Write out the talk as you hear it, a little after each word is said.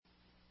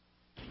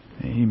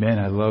Amen.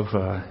 I love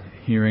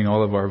hearing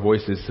all of our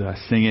voices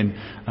singing,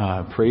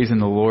 praising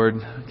the Lord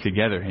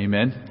together.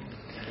 Amen.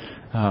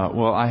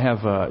 Well, I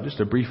have just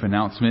a brief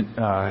announcement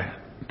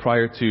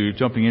prior to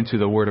jumping into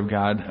the Word of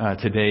God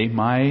today.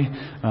 My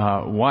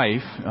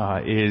wife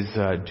is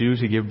due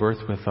to give birth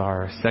with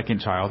our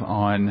second child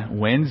on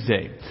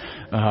Wednesday.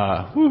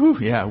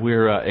 Woohoo! Yeah,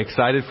 we're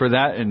excited for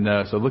that,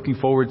 and so looking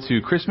forward to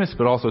Christmas,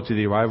 but also to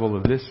the arrival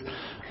of this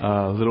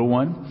little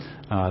one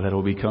that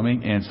will be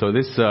coming. And so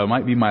this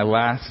might be my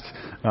last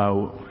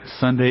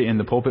Sunday in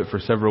the pulpit for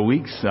several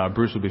weeks.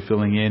 Bruce will be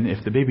filling in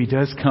if the baby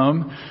does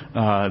come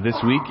this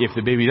week. If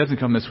the baby doesn't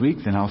come this week,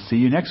 then I'll see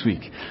you next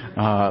week,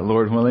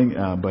 Lord willing.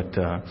 But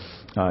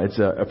it's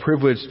a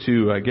privilege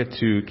to get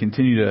to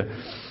continue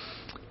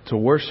to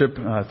worship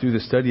through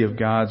the study of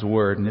God's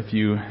Word. And if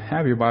you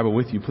have your Bible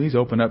with you, please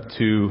open up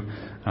to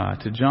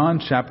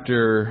John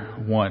chapter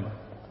 1.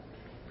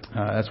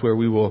 That's where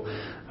we will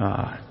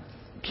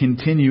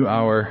continue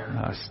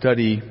our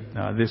study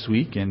this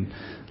week, and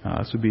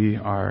this will be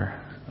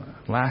our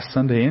last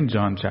Sunday in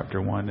John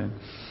chapter 1. And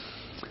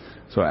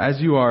so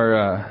as you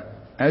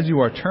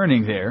are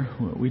turning there,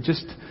 we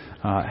just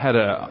had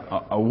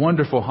a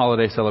wonderful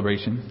holiday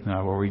celebration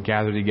where we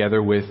gathered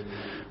together with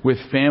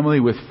family,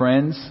 with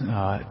friends,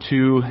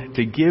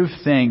 to give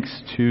thanks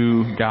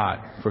to God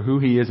for who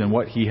He is and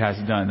what He has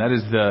done. That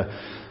is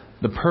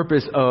the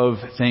purpose of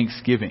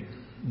Thanksgiving.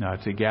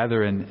 To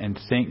gather and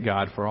thank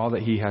God for all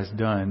that He has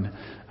done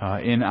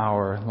in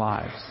our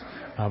lives.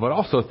 But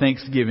also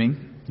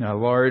Thanksgiving,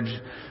 large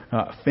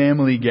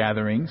family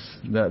gatherings.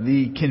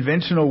 The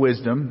conventional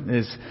wisdom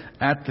is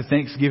at the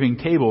Thanksgiving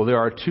table, there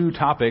are two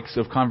topics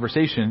of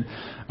conversation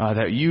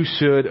that you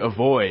should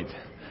avoid,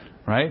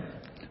 right?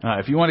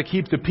 If you want to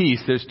keep the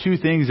peace, there's two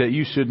things that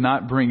you should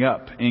not bring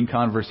up in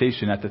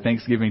conversation at the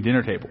Thanksgiving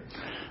dinner table.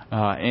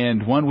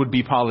 And one would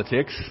be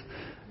politics,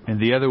 and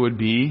the other would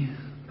be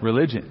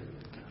religion.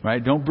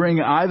 Right? Don't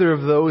bring either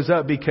of those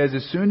up, because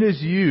as soon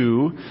as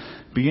you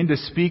begin to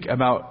speak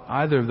about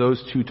either of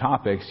those two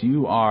topics,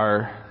 you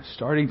are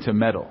starting to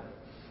meddle.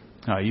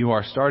 You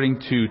are starting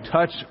to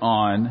touch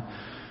on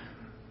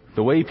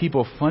the way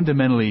people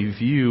fundamentally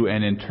view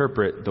and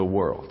interpret the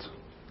world.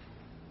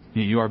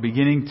 You are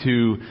beginning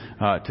to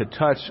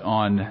touch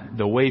on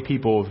the way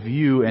people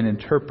view and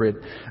interpret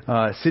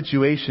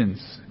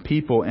situations,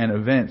 people, and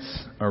events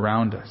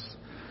around us.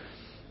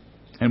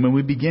 And when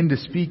we begin to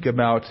speak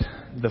about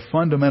the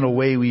fundamental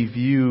way we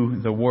view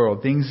the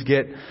world, things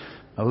get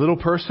a little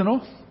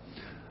personal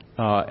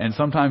and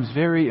sometimes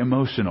very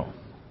emotional.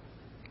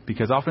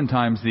 Because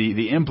oftentimes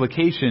the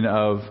implication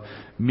of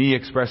me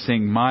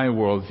expressing my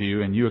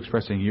worldview and you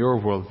expressing your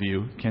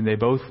worldview, can they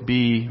both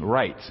be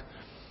right?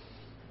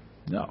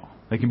 No.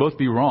 They can both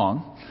be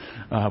wrong,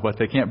 but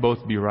they can't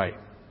both be right.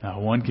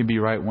 One can be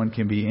right, one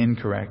can be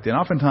incorrect. And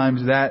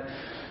oftentimes that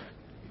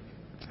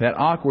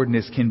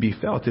awkwardness can be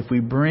felt if we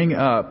bring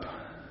up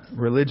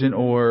religion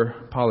or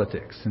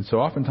politics. And so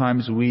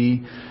oftentimes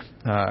we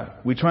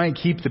try and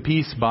keep the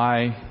peace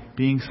by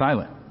being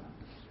silent,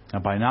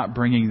 by not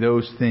bringing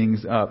those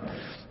things up.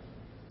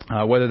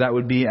 Whether that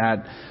would be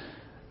at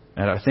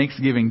a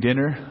Thanksgiving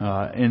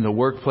dinner, in the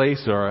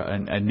workplace, or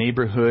a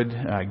neighborhood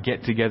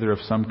get-together of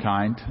some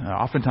kind.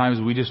 Oftentimes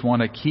we just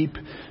want to keep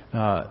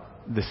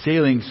the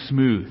sailing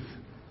smooth.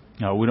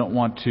 We don't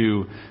want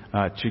to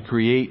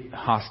create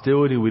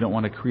hostility. We don't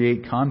want to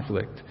create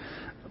conflict.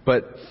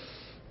 But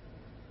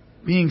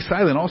being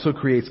silent also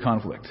creates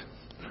conflict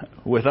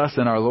with us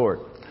and our Lord,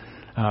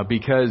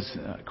 because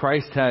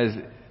Christ has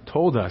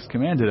told us,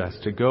 commanded us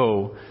to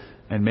go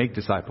and make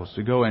disciples,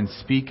 to go and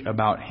speak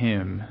about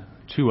Him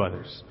to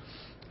others.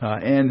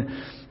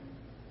 And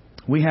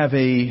we have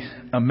a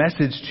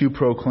message to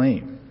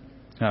proclaim.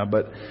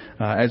 But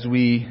as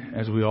we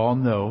all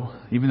know,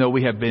 even though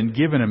we have been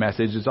given a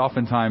message, it's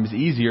oftentimes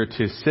easier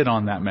to sit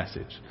on that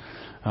message,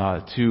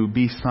 to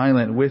be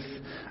silent with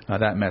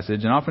that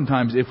message. And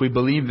oftentimes, if we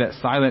believe that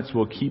silence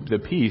will keep the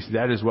peace,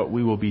 that is what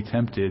we will be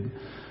tempted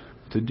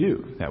to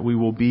do. That we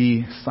will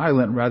be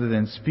silent rather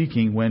than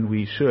speaking when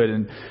we should.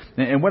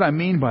 And what I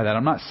mean by that,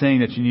 I'm not saying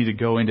that you need to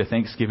go into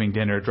Thanksgiving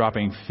dinner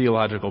dropping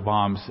theological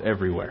bombs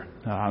everywhere.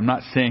 I'm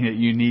not saying that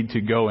you need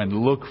to go and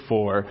look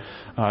for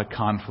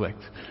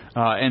conflict.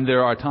 And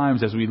there are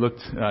times, as we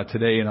looked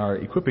today in our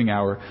equipping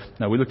hour,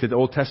 we looked at the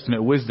Old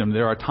Testament wisdom.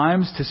 There are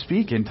times to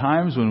speak and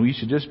times when we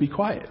should just be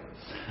quiet.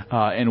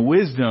 And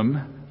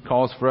wisdom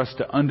calls for us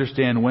to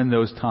understand when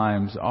those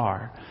times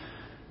are.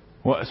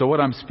 So what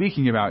I'm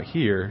speaking about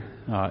here,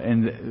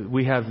 and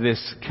we have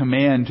this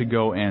command to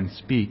go and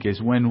speak,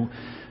 is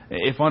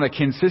if on a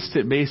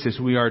consistent basis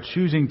we are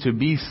choosing to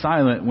be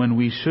silent when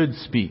we should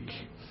speak,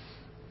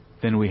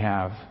 then we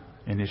have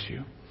an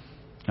issue.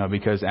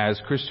 Because as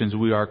Christians,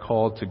 we are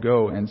called to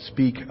go and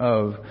speak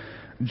of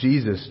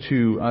Jesus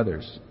to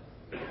others.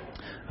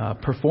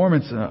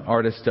 Performance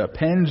artist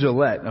Penn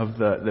Jillette of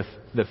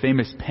the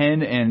famous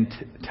Penn and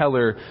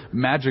Teller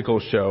magical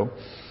show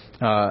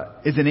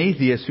is an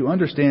atheist who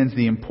understands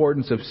the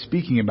importance of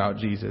speaking about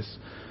Jesus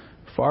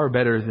far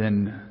better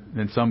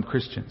than some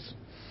Christians.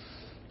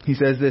 He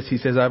says this, he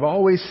says, "I've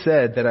always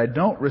said that I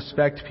don't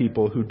respect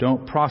people who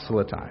don't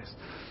proselytize.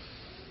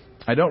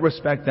 I don't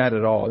respect that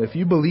at all. If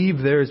you believe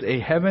there's a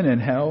heaven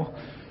and hell,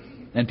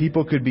 and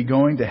people could be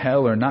going to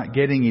hell or not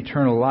getting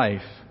eternal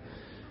life,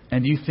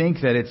 and you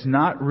think that it's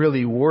not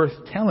really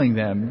worth telling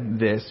them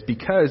this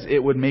because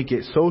it would make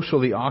it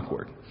socially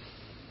awkward,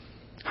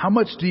 how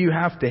much do you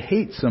have to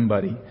hate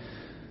somebody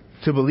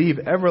to believe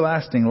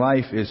everlasting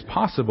life is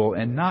possible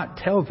and not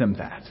tell them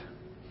that?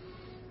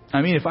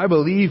 I mean, if I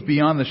believe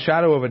beyond the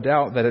shadow of a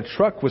doubt that a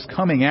truck was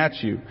coming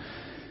at you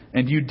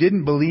and you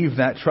didn't believe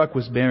that truck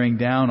was bearing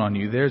down on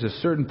you, there's a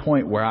certain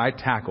point where I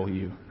tackle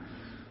you.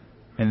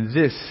 And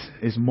this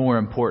is more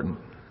important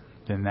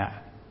than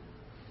that."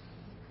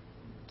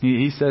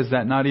 He says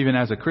that not even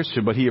as a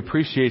Christian, but he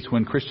appreciates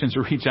when Christians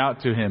reach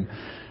out to him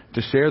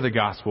to share the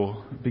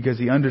gospel because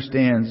he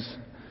understands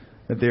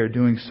that they are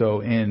doing so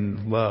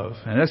in love.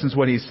 And in essence,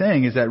 what he's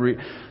saying is that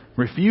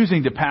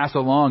refusing to pass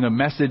along a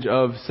message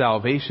of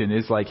salvation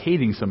is like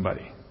hating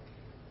somebody.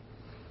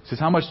 He says,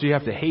 how much do you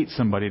have to hate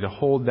somebody to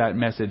hold that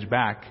message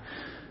back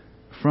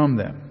from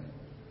them?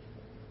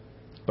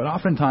 But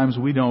oftentimes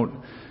we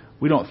don't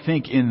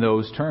think in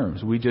those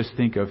terms. We just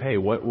think of, hey,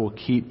 what will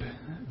keep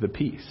the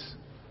peace?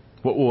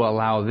 What will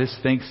allow this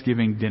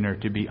Thanksgiving dinner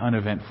to be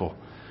uneventful?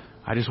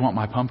 I just want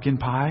my pumpkin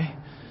pie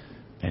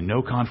and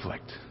no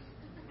conflict.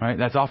 Right?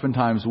 That's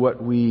oftentimes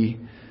what we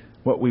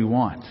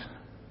want.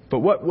 But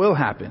what will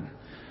happen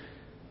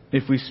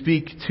if we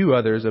speak to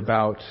others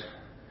about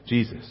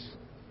Jesus?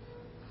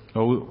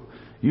 Well,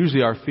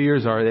 usually our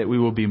fears are that we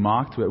will be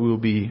mocked, that we will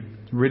be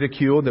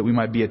ridiculed, that we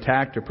might be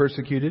attacked or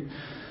persecuted.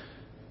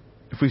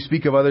 If we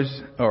speak of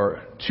others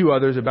or to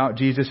others about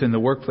Jesus in the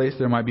workplace,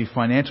 there might be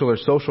financial or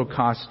social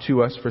costs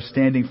to us for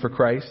standing for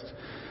Christ,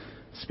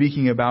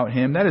 speaking about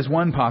Him. That is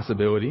one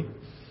possibility.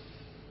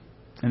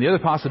 And the other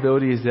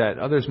possibility is that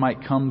others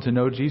might come to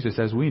know Jesus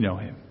as we know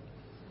Him.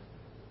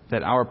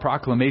 That our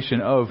proclamation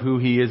of who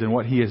He is and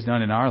what He has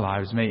done in our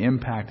lives may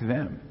impact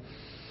them.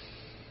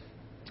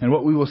 And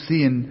what we will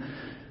see in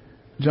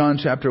John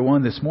chapter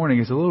 1 this morning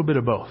is a little bit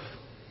of both.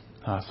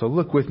 So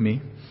look with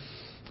me.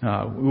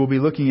 We will be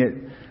looking at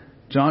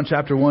John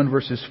chapter 1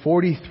 verses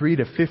 43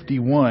 to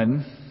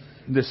 51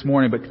 this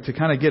morning. But to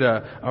kind of get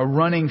a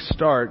running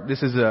start,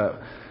 this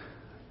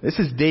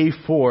is day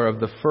 4 of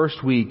the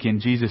first week in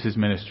Jesus'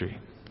 ministry.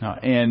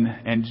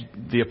 And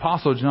the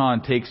Apostle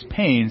John takes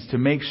pains to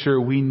make sure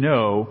we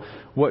know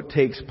what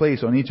takes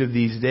place on each of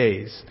these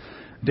days.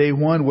 Day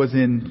 1 was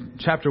in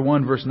chapter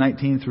 1, verse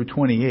 19 through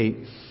 28.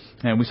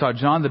 And we saw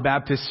John the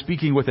Baptist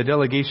speaking with a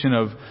delegation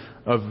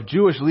of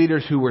Jewish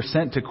leaders who were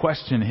sent to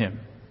question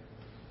him.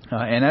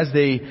 And as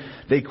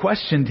they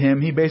questioned him,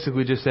 he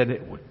basically just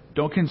said,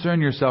 don't concern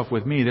yourself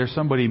with me. There's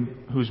somebody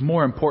who's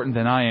more important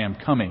than I am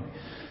coming.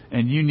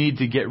 And you need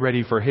to get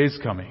ready for His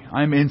coming.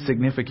 I'm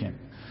insignificant.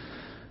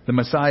 The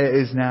Messiah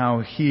is now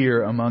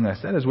here among us.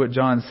 That is what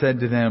John said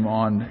to them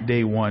on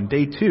day 1.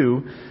 Day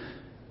 2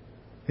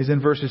 is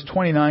in verses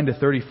 29 to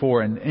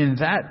 34. And in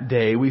that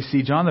day, we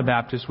see John the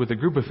Baptist with a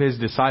group of his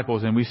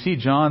disciples. And we see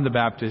John the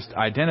Baptist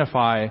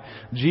identify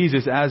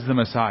Jesus as the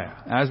Messiah,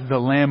 as the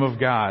Lamb of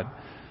God,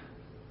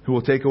 who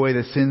will take away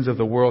the sins of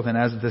the world, and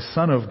as the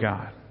Son of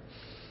God.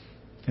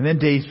 And then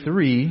day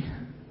 3,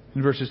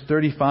 in verses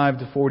 35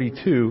 to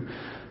 42,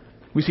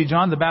 we see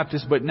John the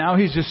Baptist, but now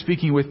he's just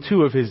speaking with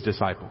 2 of his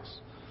disciples.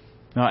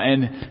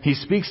 And he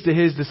speaks to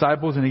his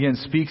disciples and again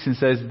speaks and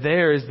says,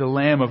 there is the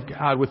Lamb of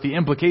God, with the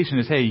implication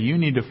is, hey, you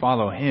need to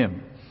follow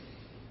Him.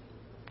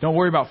 Don't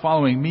worry about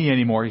following me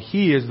anymore.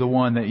 He is the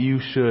one that you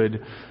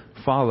should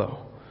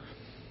follow.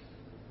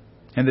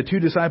 And the 2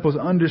 disciples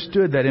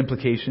understood that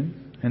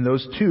implication. And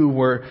those 2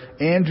 were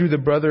Andrew, the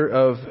brother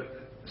of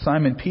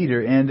Simon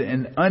Peter, and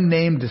an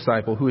unnamed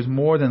disciple who is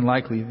more than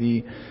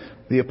likely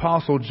the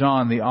Apostle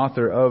John, the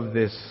author of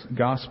this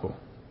gospel.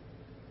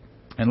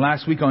 And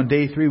last week on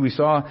day 3, we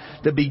saw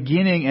the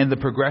beginning and the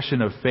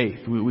progression of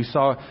faith. We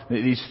saw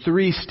these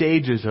 3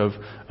 stages of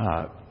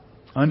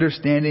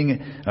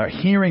understanding,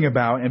 hearing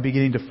about, and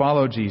beginning to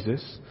follow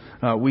Jesus.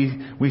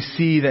 We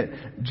see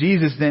that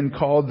Jesus then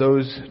called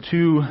those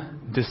 2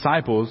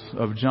 disciples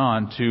of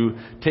John to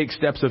take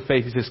steps of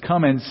faith. He says,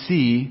 come and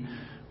see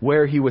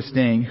where He was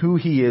staying, who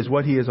He is,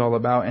 what He is all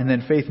about. And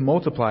then faith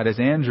multiplied as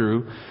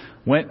Andrew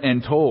went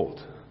and told.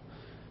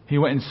 He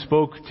went and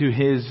spoke to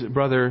his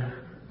brother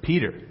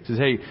Peter. He says,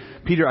 hey,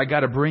 Peter, I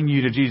got to bring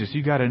you to Jesus.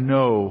 You got to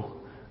know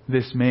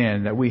this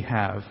man that we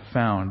have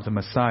found, the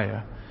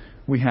Messiah.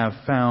 We have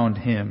found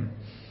Him.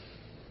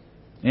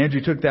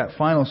 Andrew took that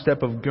final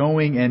step of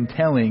going and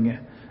telling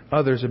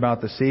others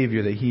about the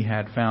Savior that he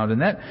had found.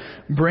 And that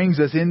brings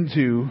us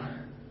into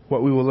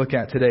what we will look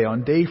at today.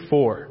 On day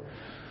 4,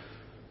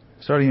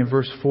 starting in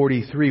verse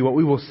 43, what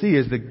we will see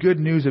is the good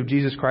news of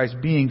Jesus Christ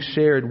being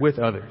shared with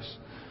others.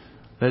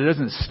 That it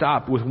doesn't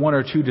stop with 1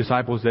 or 2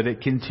 disciples, that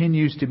it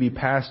continues to be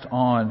passed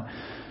on.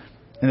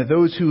 And that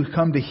those who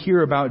come to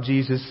hear about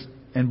Jesus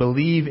and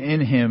believe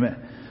in Him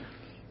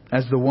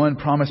as the one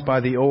promised by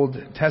the Old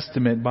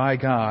Testament by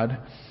God,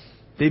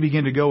 they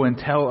begin to go and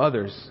tell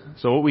others.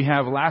 So what we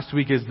have last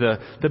week is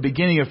the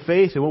beginning of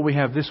faith, and what we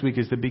have this week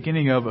is the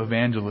beginning of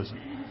evangelism.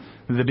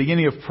 The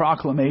beginning of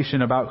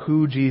proclamation about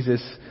who Jesus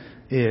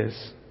is.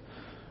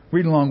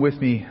 Read along with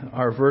me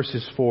our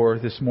verses for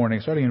this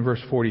morning, starting in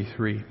verse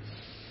 43.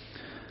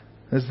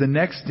 As the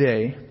next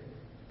day,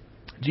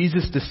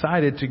 Jesus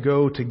decided to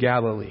go to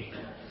Galilee.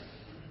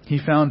 He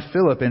found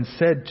Philip and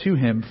said to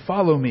him,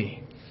 "Follow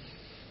me."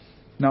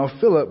 Now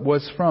Philip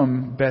was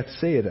from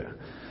Bethsaida,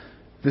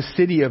 the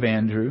city of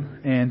Andrew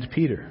and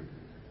Peter.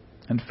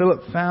 And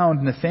Philip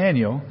found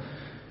Nathanael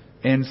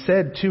and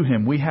said to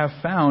him, "We have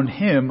found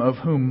him of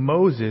whom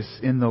Moses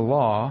in the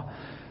law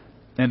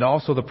and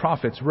also the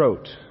prophets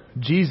wrote,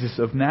 Jesus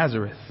of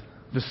Nazareth,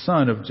 the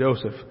son of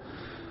Joseph."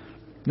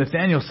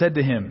 Nathanael said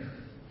to him,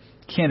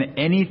 "Can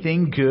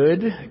anything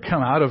good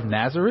come out of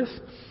Nazareth?"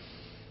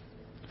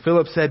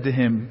 Philip said to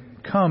him,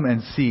 "Come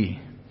and see."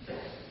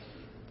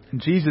 And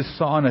Jesus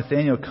saw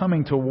Nathanael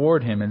coming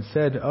toward him and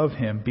said of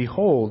him,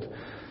 "Behold,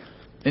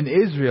 an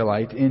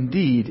Israelite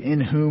indeed, in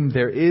whom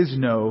there is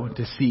no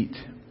deceit."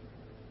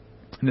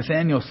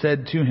 Nathanael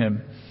said to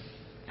him,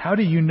 "How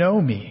do you know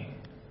me?"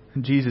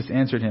 And Jesus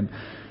answered him,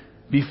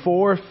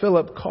 "Before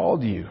Philip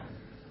called you,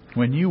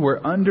 when you were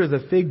under the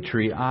fig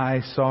tree, I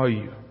saw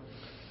you."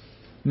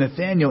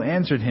 Nathanael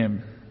answered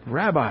him,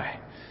 "Rabbi,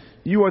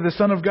 you are the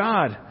Son of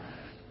God.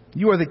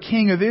 You are the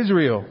King of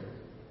Israel."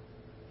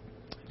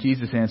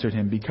 Jesus answered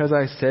him, "Because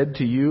I said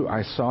to you,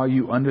 I saw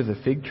you under the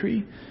fig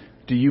tree,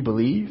 do you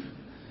believe?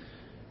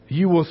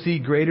 You will see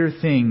greater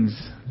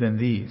things than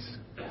these."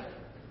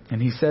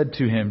 And he said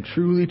to him,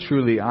 "Truly,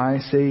 truly, I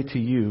say to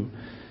you,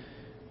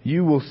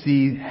 you will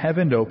see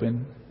heaven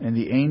open and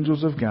the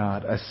angels of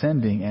God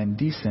ascending and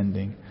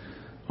descending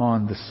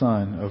on the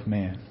Son of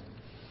Man."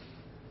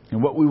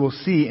 And what we will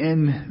see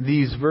in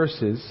these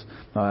verses,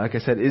 like I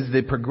said, is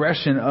the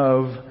progression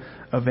of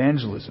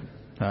evangelism.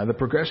 The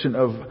progression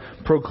of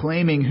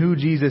proclaiming who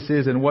Jesus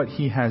is and what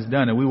He has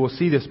done. And we will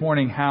see this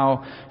morning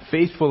how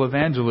faithful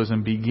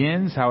evangelism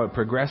begins, how it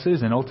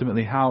progresses, and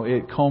ultimately how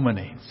it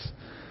culminates.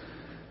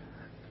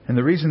 And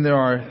the reason there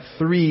are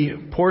three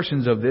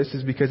portions of this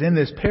is because in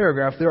this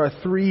paragraph there are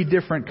three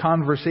different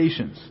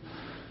conversations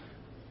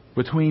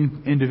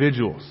between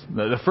individuals.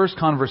 The first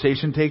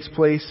conversation takes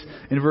place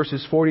in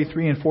verses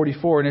 43 and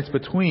 44, and it's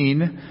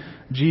between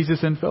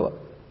Jesus and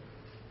Philip.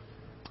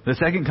 The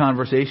second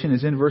conversation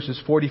is in verses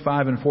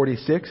 45 and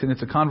 46, and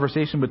it's a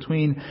conversation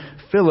between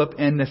Philip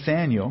and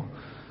Nathanael.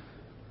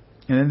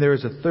 And then there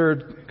is a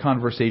third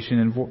conversation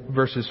in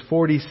verses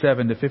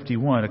 47 to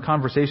 51, a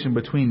conversation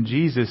between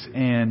Jesus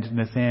and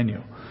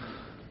Nathanael.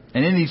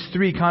 And in these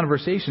three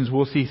conversations,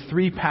 we'll see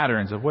three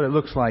patterns of what it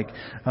looks like,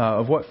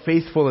 of what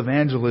faithful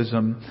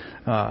evangelism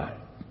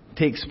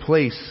takes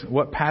place,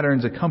 what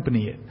patterns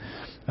accompany it.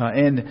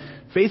 And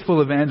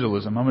faithful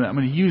evangelism, I'm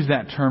going to use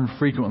that term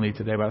frequently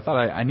today, but I thought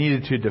I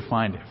needed to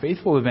define it.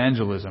 Faithful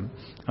evangelism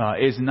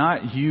is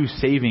not you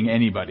saving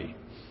anybody.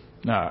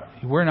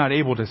 We're not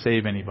able to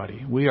save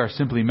anybody. We are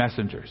simply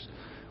messengers.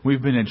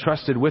 We've been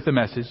entrusted with a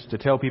message to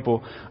tell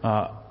people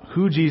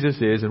who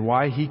Jesus is and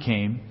why He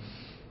came.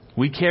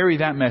 We carry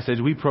that message,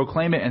 we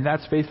proclaim it, and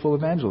that's faithful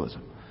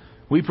evangelism.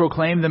 We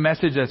proclaim the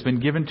message that's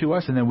been given to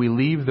us, and then we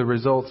leave the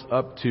results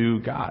up to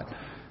God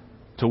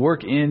to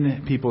work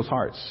in people's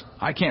hearts.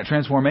 I can't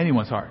transform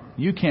anyone's heart.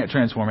 You can't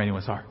transform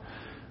anyone's heart.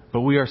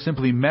 But we are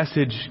simply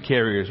message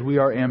carriers. We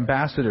are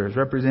ambassadors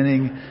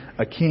representing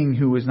a king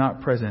who is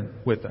not present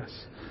with us.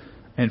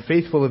 And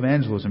faithful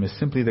evangelism is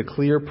simply the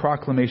clear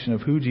proclamation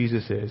of who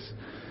Jesus is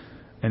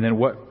and then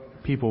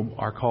what people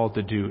are called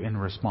to do in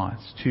response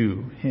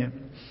to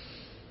Him.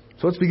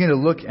 So let's begin to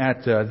look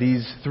at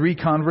these three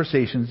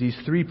conversations, these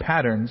three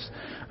patterns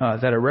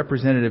that are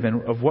representative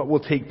of what will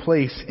take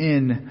place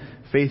in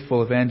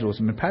faithful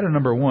evangelism. And pattern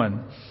number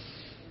one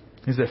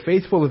is that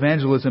faithful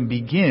evangelism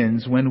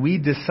begins when we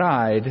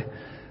decide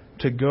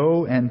to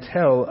go and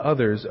tell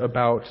others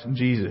about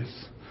Jesus.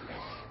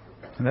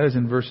 And that is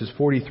in verses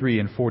 43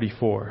 and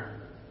 44,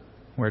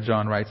 where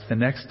John writes, "The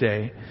next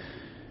day,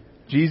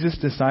 Jesus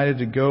decided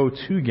to go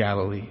to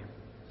Galilee.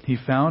 He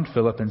found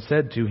Philip and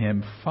said to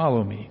him,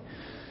 'Follow me.'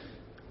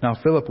 Now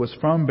Philip was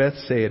from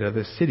Bethsaida,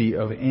 the city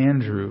of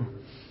Andrew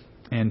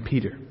and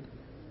Peter."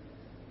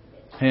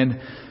 And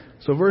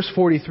so verse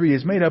 43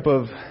 is made up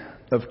of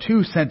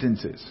two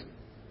sentences.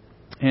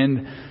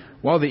 And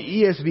while the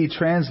ESV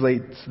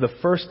translates the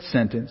first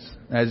sentence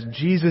as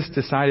Jesus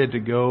decided to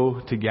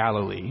go to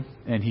Galilee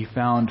and he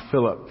found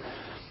Philip,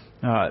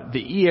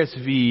 the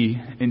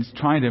ESV, in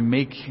trying to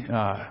make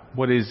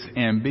what is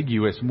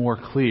ambiguous more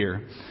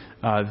clear,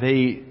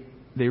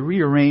 they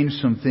rearranged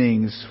some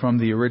things from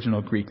the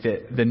original Greek.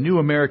 The New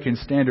American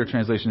Standard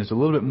Translation is a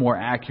little bit more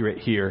accurate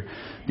here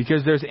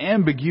because there's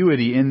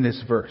ambiguity in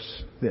this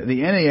verse.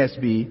 The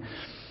NASB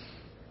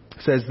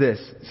says this.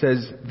 It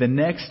says, "The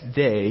next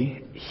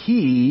day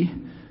he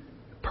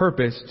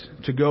purposed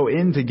to go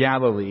into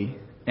Galilee,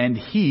 and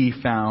he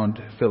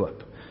found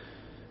Philip.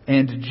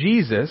 And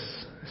Jesus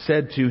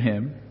said to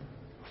him,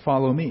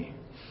 'Follow me.'"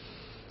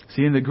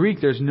 See, in the Greek,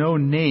 there's no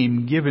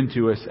name given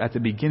to us at the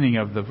beginning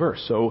of the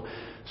verse. So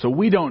So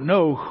we don't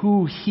know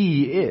who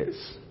he is.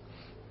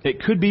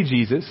 It could be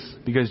Jesus,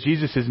 because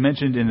Jesus is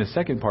mentioned in the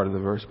second part of the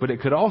verse, but it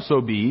could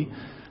also be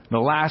the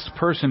last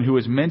person who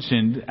was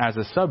mentioned as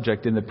a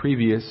subject in the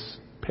previous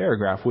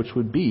paragraph, which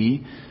would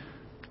be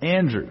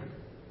Andrew.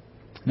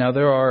 Now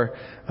there are,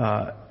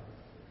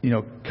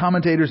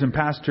 commentators and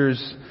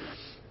pastors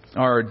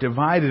are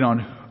divided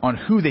on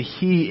who the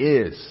he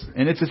is.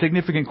 And it's a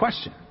significant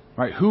question,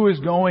 right? Who is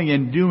going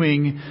and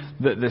doing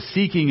the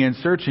seeking and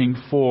searching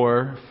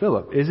for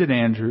Philip? Is it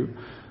Andrew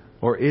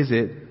or is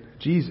it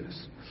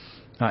Jesus?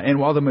 And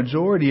while the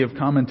majority of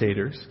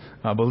commentators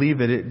believe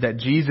that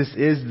Jesus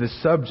is the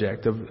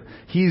subject of,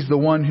 he's the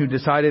one who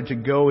decided to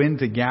go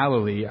into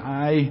Galilee,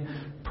 I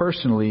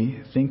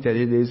personally think that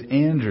it is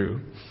Andrew.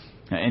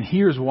 And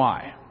here's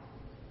why.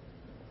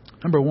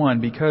 Number one,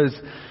 because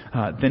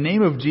the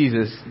name of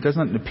Jesus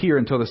doesn't appear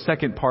until the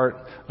second part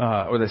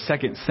or the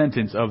second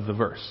sentence of the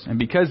verse. And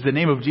because the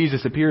name of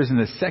Jesus appears in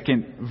the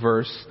second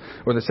verse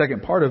or the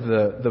second part of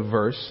the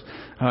verse,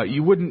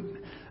 you wouldn't.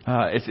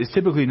 It's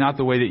typically not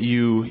the way that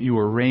you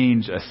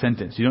arrange a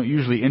sentence. You don't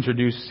usually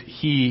introduce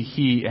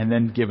he, and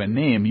then give a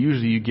name.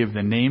 Usually you give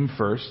the name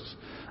first,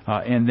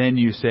 and then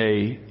you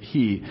say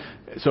he.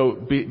 So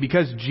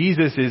because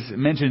Jesus is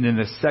mentioned in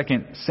the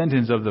second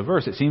sentence of the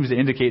verse, it seems to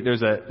indicate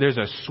there's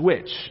a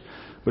switch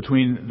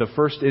between the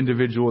first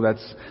individual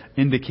that's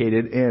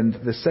indicated and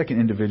the second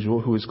individual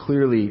who is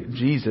clearly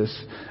Jesus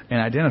and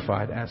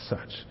identified as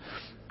such.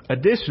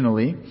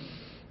 Additionally,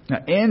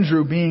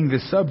 Andrew being the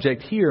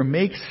subject here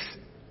makes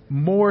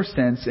more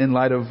sense in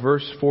light of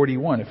verse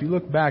 41. If you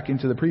look back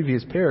into the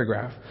previous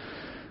paragraph,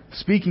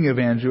 speaking of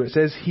Andrew, it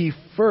says, he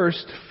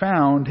first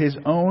found his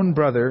own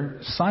brother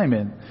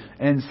Simon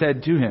and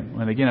said to him.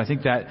 And again, I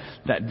think that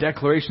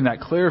declaration,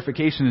 that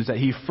clarification is that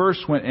he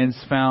first went and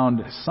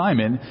found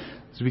Simon.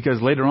 It's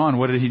because later on,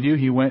 what did he do?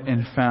 He went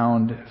and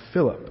found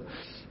Philip.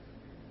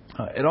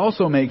 It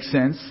also makes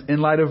sense in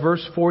light of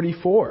verse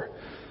 44.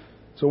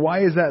 So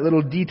why is that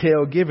little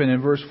detail given in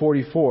verse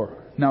 44?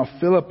 Now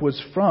Philip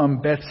was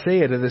from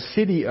Bethsaida, the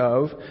city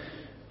of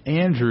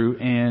Andrew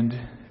and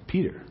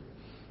Peter.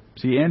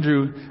 See,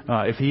 Andrew,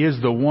 if he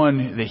is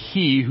the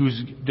he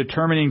who's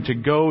determining to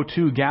go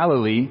to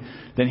Galilee,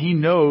 then he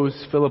knows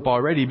Philip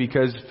already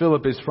because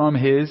Philip is from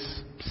his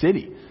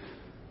city.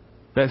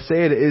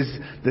 Bethsaida is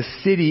the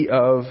city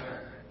of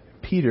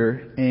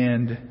Peter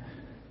and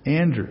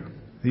Andrew,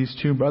 these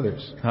two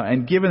brothers.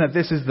 And given that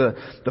this is the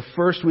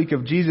first week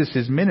of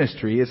Jesus'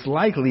 ministry, it's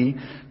likely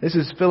this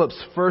is Philip's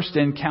first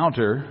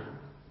encounter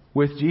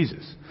with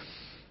Jesus.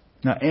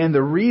 Now, and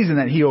the reason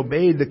that he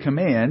obeyed the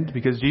command,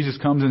 because Jesus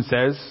comes and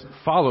says,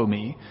 follow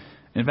me.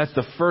 And if that's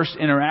the first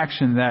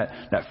interaction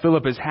that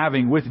Philip is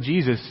having with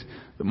Jesus,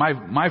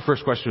 my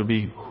first question would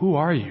be, who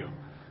are you?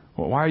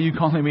 Well, why are you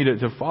calling me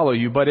to follow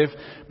you? But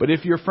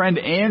if your friend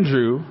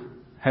Andrew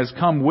has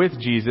come with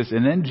Jesus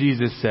and then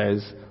Jesus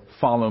says,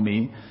 follow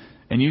me,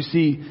 and you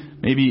see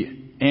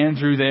maybe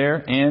Andrew there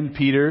and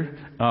Peter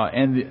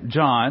and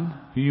John,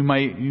 you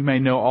may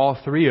know all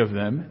three of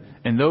them,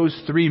 and those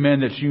three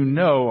men that you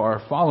know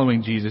are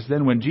following Jesus,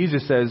 then when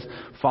Jesus says,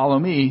 follow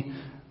me,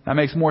 that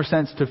makes more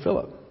sense to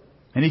Philip.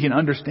 And he can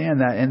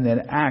understand that and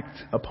then act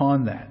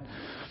upon that.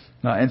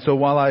 And so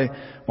while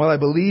I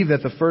believe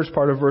that the first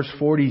part of verse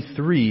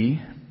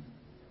 43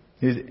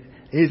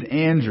 is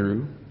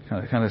Andrew,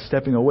 kind of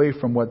stepping away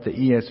from what the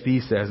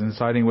ESV says and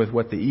siding with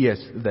what the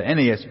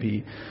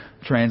NASB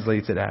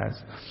translates it as,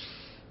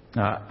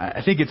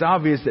 I think it's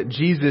obvious that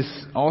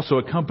Jesus also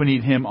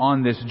accompanied him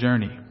on this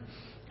journey.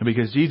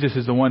 Because Jesus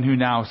is the one who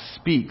now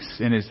speaks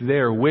and is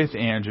there with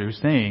Andrew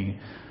saying,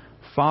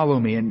 follow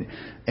me.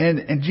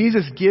 And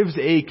Jesus gives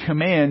a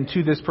command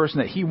to this person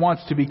that he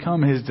wants to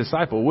become his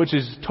disciple, which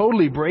is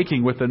totally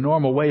breaking with the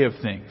normal way of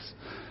things.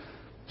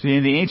 See,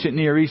 in the ancient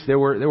Near East, there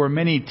were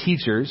many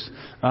teachers,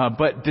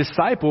 but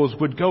disciples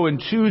would go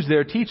and choose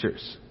their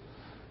teachers.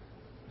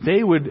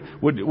 They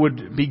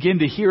would begin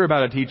to hear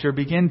about a teacher,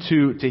 begin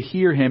to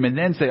hear him, and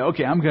then say,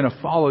 okay, I'm going to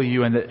follow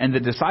you. And the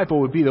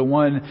disciple would be the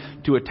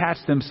one to attach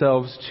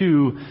themselves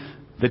to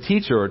the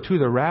teacher or to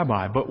the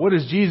rabbi. But what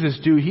does Jesus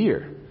do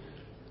here?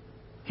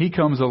 He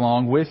comes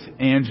along with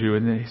Andrew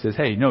and then he says,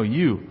 hey, no,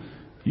 you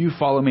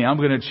follow me. I'm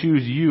going to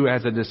choose you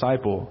as a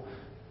disciple.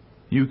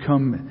 You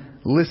come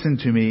listen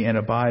to me and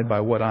abide by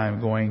what I am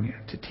going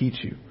to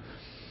teach you.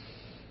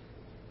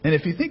 And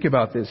if you think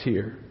about this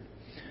here,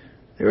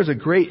 there was a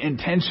great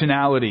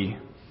intentionality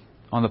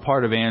on the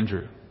part of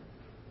Andrew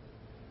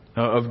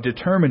of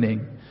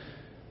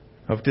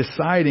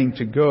deciding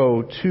to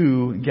go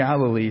to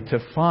Galilee to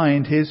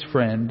find his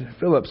friend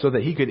Philip so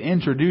that he could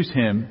introduce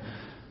him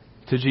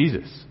to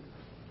Jesus.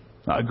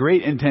 A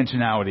great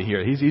intentionality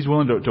here. He's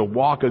willing to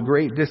walk a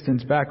great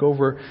distance back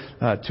over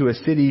to a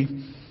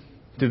city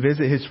to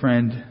visit his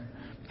friend.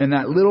 And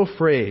that little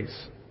phrase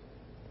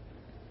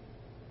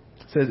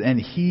says, and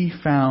he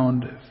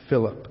found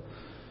Philip.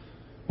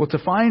 Well, to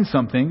find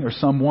something or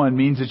someone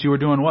means that you were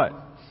doing what?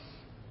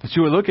 That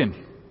you were looking.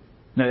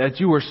 That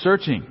you were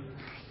searching.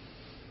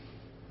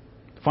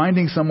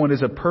 Finding someone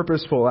is a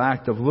purposeful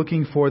act of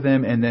looking for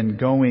them and then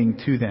going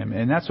to them.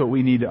 And that's what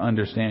we need to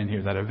understand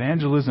here, that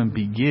evangelism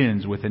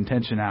begins with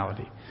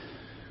intentionality.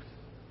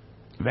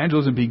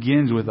 Evangelism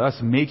begins with us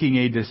making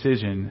a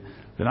decision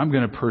that I'm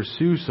going to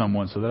pursue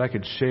someone so that I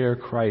could share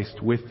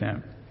Christ with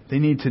them. They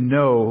need to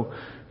know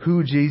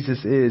who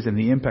Jesus is and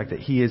the impact that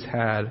He has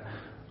had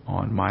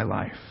on my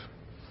life.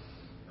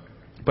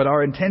 But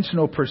our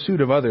intentional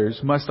pursuit of others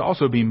must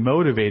also be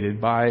motivated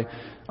by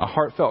a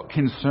heartfelt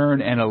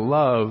concern and a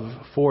love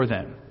for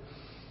them.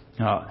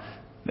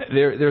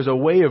 There's a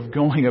way of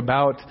going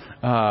about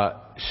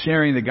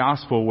sharing the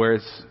gospel where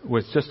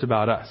it's just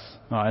about us.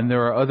 And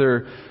there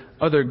are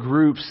other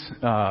groups,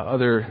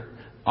 other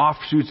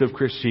offshoots of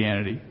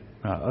Christianity,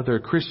 other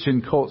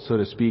Christian cults, so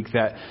to speak,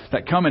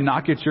 that come and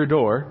knock at your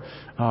door,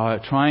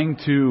 trying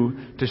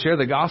to share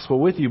the gospel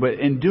with you. But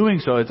in doing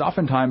so, it's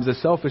oftentimes a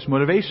selfish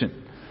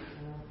motivation.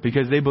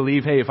 Because they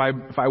believe, hey, if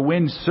I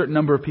win a certain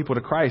number of people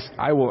to Christ,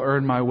 I will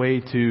earn my way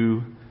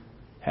to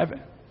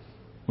heaven.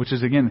 Which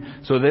is,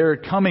 again, so they're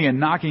coming and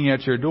knocking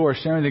at your door,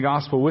 sharing the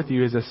gospel with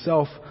you is a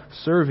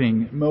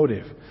self-serving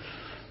motive.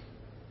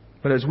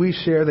 But as we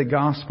share the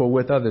gospel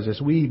with others, as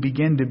we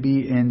begin to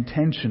be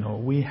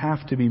intentional, we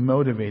have to be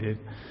motivated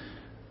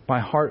by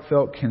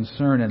heartfelt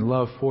concern and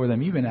love for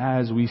them, even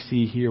as we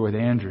see here with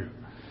Andrew.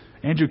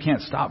 Andrew can't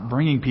stop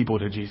bringing people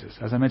to Jesus.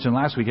 As I mentioned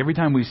last week, every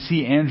time we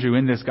see Andrew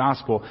in this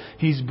gospel,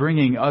 he's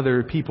bringing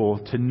other people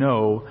to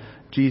know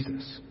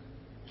Jesus.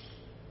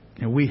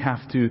 And we have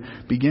to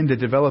begin to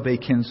develop a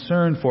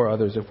concern for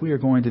others if we are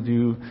going to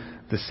do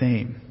the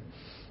same.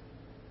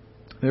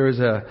 There is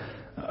a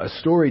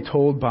story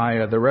told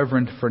by the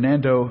Reverend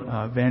Fernando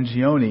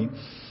Vangioni.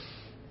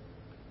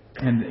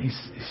 And he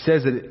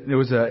says that there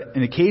was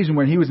an occasion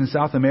when he was in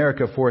South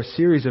America for a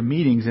series of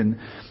meetings, and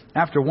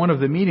after one of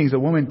the meetings, a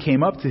woman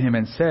came up to him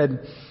and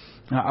said,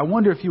 I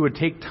wonder if you would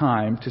take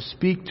time to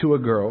speak to a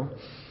girl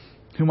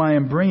whom I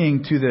am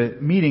bringing to the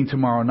meeting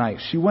tomorrow night.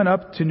 She went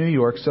up to New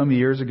York some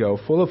years ago,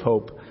 full of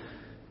hope,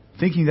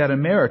 thinking that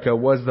America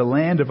was the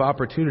land of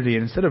opportunity.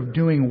 And instead of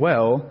doing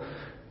well,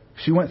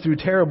 she went through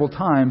terrible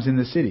times in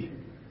the city.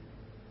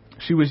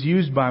 She was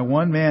used by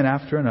one man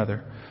after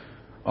another.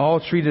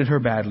 All treated her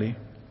badly.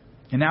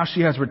 And now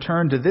she has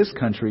returned to this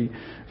country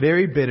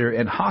very bitter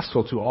and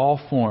hostile to all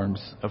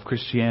forms of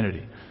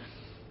Christianity.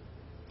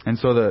 And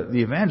so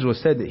the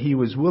evangelist said that he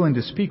was willing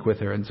to speak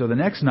with her. And so the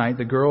next night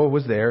the girl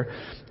was there.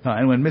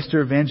 And when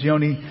Mr.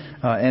 Vangioni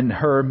and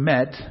her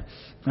met,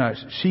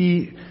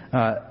 she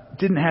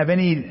didn't have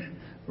any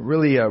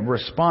really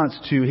response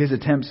to his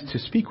attempts to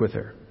speak with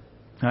her.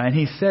 And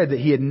he said that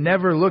he had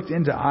never looked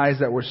into eyes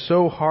that were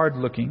so hard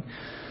looking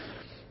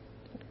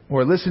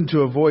or listened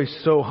to a voice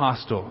so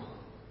hostile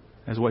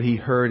as what he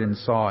heard and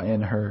saw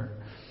in her.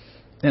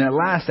 And at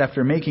last,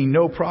 after making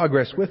no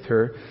progress with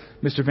her,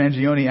 Mr.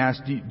 Vangioni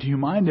asked, do you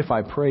mind if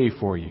I pray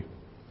for you?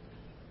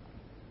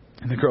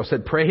 And the girl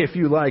said, pray if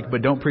you like,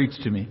 but don't preach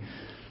to me.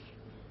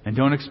 And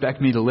don't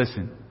expect me to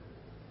listen.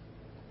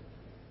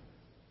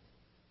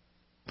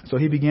 So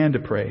he began to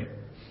pray.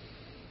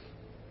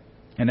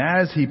 And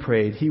as he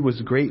prayed, he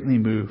was greatly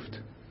moved.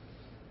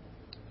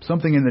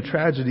 Something in the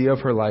tragedy of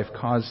her life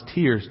caused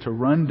tears to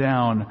run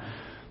down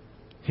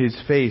his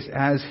face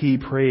as he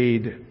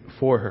prayed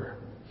for her.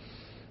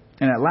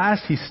 And at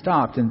last he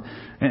stopped, and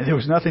there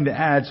was nothing to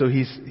add, so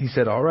he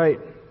said, all right,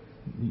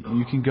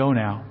 you can go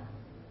now.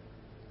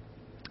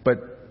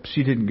 But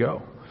she didn't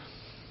go.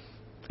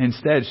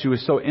 Instead, she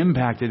was so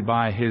impacted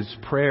by his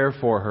prayer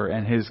for her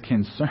and his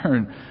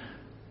concern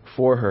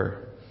for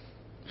her.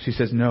 She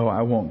says, no,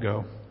 I won't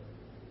go.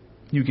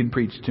 You can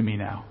preach to me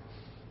now.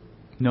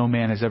 No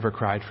man has ever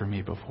cried for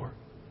me before.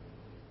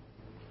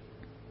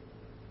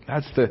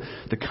 That's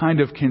the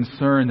kind of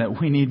concern that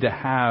we need to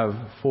have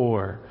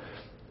for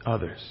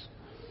others.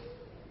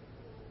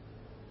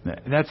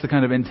 That's the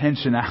kind of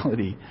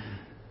intentionality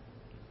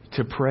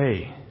to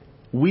pray,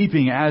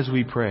 weeping as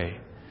we pray,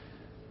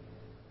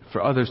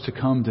 for others to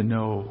come to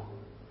know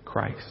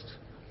Christ.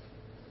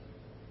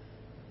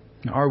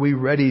 Are we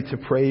ready to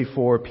pray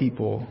for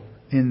people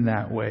in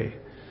that way?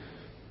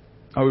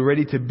 Are we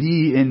ready to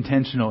be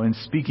intentional in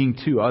speaking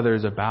to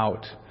others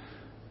about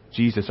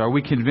Jesus? Are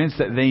we convinced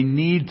that they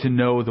need to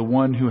know the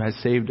one who has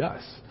saved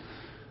us?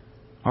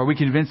 Are we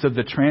convinced of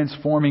the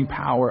transforming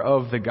power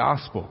of the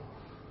gospel?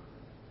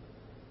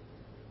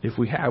 If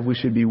we have, we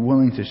should be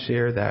willing to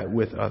share that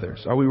with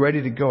others. Are we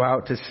ready to go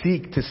out to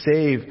seek to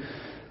save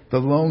the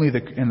lonely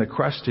and the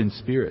crushed in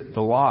spirit,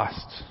 the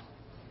lost?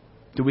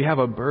 Do we have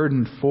a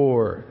burden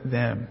for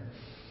them?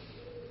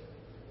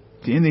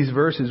 In these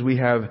verses, we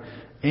have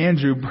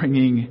Andrew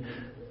bringing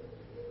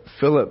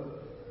Philip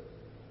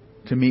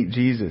to meet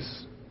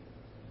Jesus.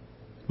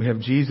 We have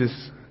Jesus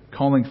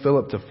calling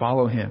Philip to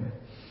follow him.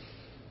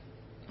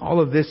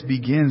 All of this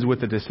begins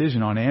with a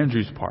decision on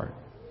Andrew's part,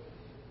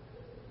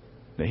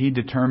 that he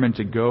determined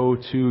to go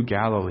to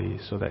Galilee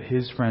so that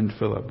his friend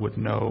Philip would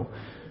know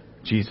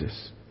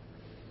Jesus.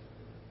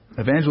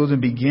 Evangelism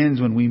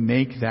begins when we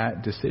make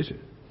that decision.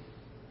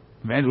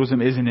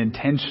 Evangelism is an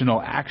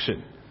intentional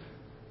action.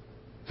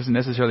 It doesn't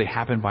necessarily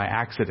happen by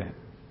accident.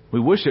 We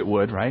wish it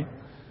would, right?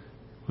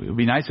 It would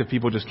be nice if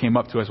people just came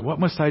up to us, what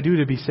must I do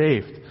to be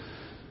saved?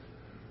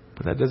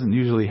 But that doesn't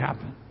usually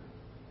happen.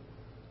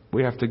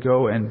 We have to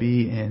go and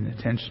be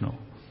intentional.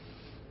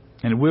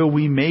 And will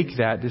we make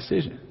that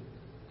decision?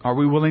 Are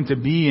we willing to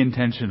be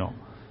intentional?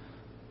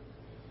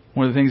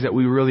 One of the things that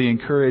we really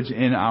encourage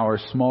in our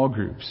small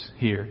groups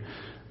here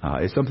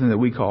is something that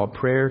we call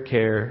prayer,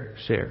 care,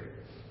 share.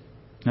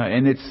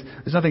 And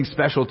there's nothing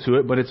special to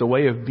it, but it's a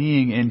way of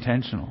being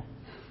intentional.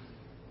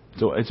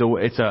 So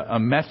it's a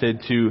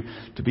method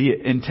to be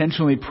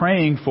intentionally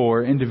praying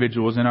for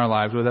individuals in our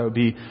lives, whether that would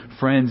be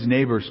friends,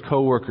 neighbors,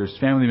 co-workers,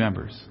 family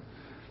members.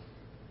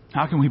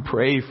 How can we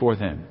pray for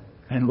them?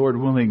 And Lord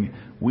willing,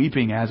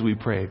 weeping as we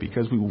pray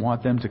because we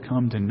want them to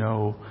come to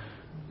know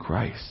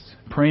Christ.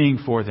 Praying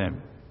for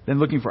them. Then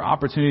looking for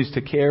opportunities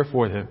to care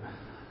for them.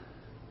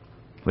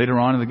 Later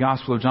on in the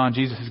Gospel of John,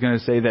 Jesus is going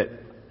to say that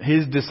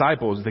His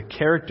disciples, the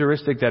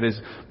characteristic that is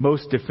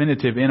most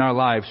definitive in our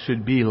lives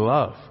should be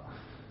love.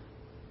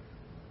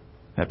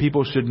 That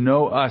people should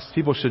know us.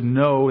 People should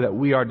know that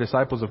we are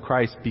disciples of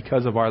Christ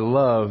because of our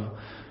love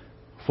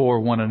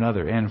for one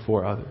another and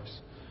for others.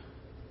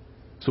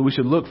 So we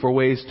should look for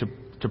ways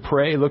to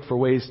pray, look for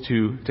ways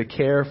to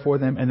care for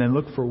them, and then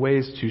look for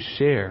ways to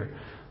share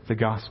the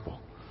gospel.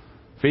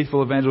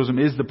 Faithful evangelism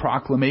is the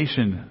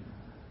proclamation,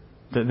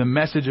 the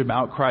message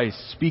about Christ,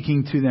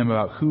 speaking to them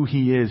about who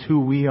He is,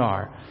 who we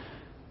are,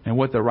 and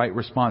what the right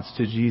response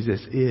to Jesus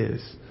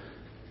is.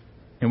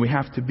 And we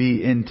have to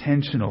be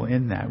intentional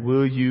in that.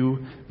 Will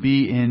you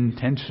be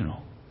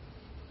intentional?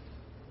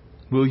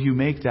 Will you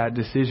make that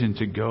decision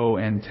to go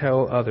and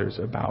tell others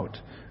about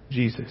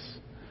Jesus?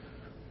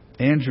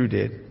 Andrew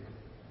did.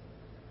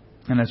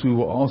 And as we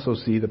will also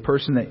see, the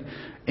person that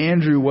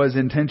Andrew was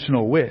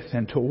intentional with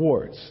and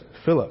towards,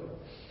 Philip.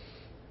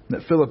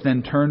 That Philip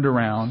then turned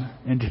around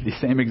and did the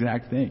same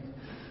exact thing.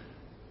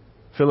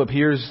 Philip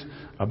hears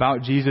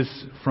about Jesus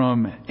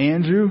from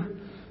Andrew,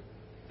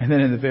 and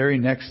then in the very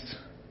next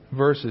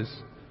verses,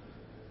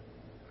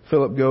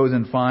 Philip goes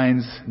and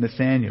finds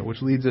Nathanael,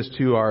 which leads us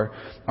to our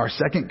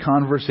second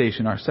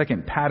conversation, our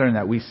second pattern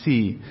that we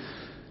see.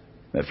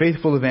 That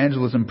faithful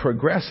evangelism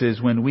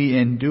progresses when we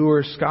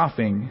endure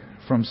scoffing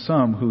from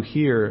some who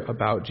hear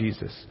about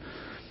Jesus.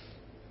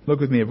 Look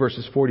with me at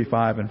verses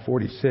 45 and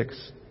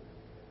 46.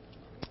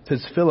 It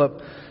says, Philip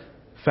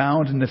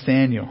found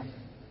Nathanael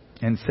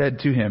and said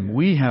to him,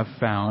 "We have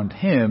found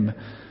him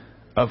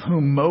of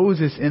whom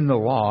Moses in the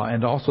law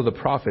and also the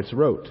prophets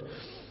wrote,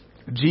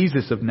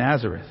 Jesus of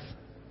Nazareth,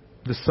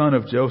 the son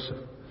of Joseph."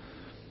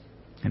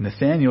 And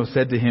Nathanael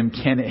said to him,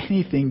 "Can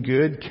anything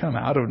good come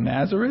out of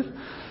Nazareth?"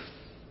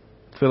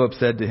 Philip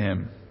said to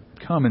him,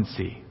 "Come and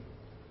see."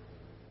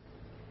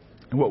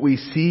 And what we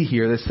see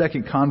here, the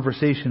second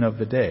conversation of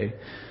the day,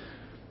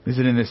 is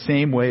that in the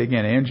same way,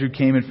 again, Andrew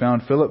came and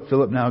found Philip.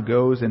 Philip now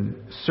goes and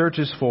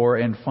searches for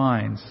and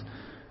finds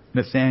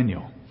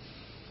Nathanael.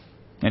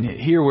 And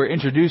here we're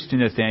introduced to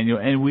Nathanael,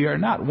 and we are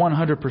not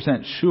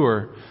 100%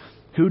 sure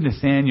who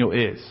Nathanael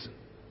is.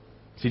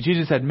 See,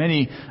 Jesus had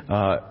many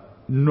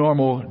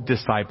normal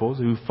disciples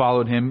who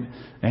followed him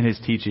and his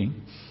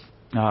teaching.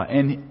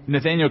 And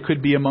Nathanael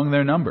could be among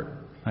their number.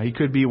 He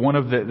could be one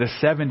of the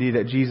 70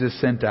 that Jesus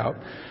sent out.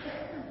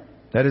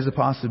 That is a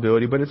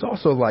possibility, but it's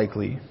also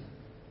likely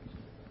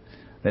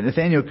that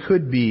Nathanael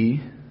could be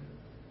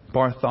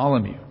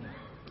Bartholomew.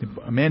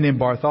 A man named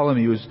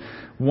Bartholomew was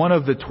one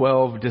of the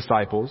 12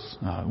 disciples,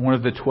 one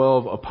of the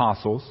 12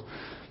 apostles,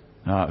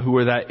 who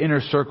were that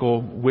inner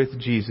circle with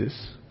Jesus.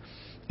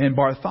 And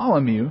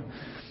Bartholomew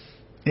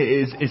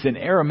is an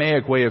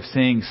Aramaic way of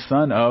saying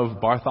son of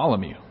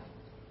Bartholomew.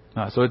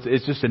 So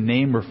it's just a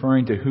name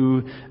referring to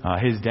who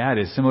his dad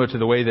is, similar to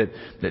the way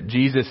that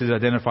Jesus is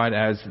identified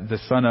as the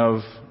son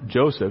of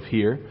Joseph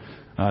here.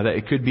 That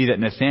it could be that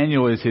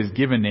Nathanael is his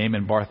given name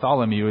and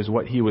Bartholomew is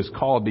what he was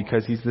called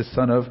because he's the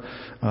son of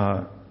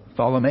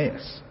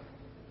Ptolemaeus.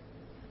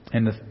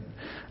 And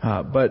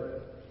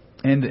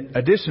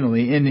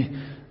additionally,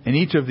 in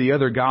each of the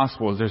other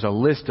Gospels, there's a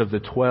list of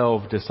the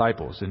 12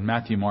 disciples in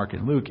Matthew, Mark,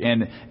 and Luke.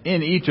 And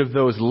in each of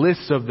those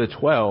lists of the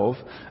 12,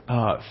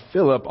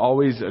 Philip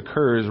always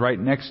occurs right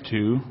next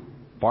to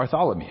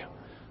Bartholomew.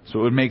 So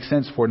it would make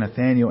sense for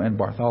Nathanael and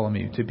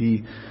Bartholomew to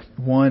be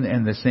one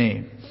and the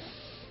same.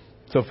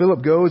 So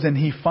Philip goes and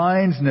he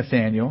finds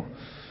Nathanael,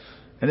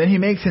 and then he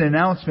makes an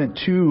announcement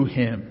to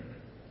him.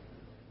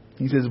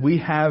 He says, "We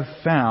have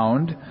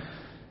found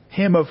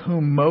him of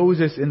whom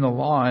Moses in the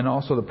law and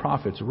also the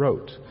prophets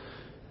wrote,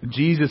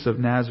 Jesus of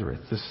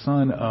Nazareth, the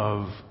son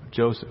of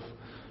Joseph."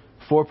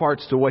 4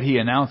 parts to what he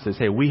announces.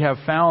 Hey, we have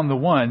found the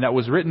one that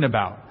was written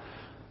about.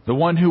 The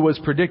one who was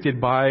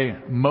predicted by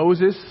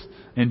Moses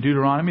in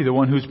Deuteronomy. The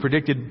one who's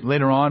predicted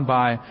later on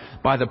by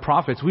the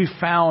prophets. We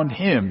found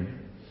him.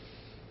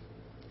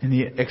 And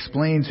he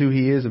explains who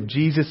he is, of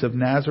Jesus of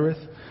Nazareth,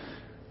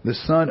 the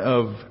son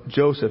of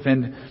Joseph.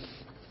 And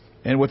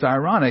what's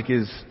ironic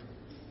is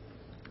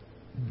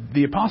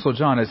the Apostle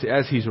John,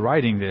 as he's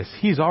writing this,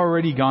 he's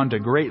already gone to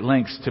great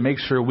lengths to make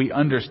sure we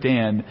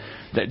understand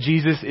that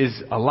Jesus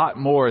is a lot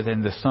more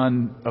than the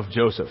son of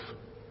Joseph,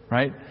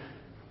 right?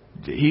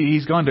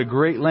 he's gone to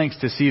great lengths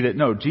to see that,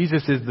 no,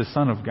 Jesus is the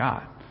Son of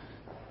God.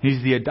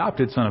 He's the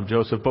adopted son of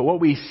Joseph. But what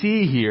we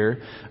see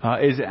here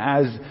is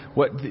as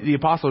what the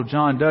Apostle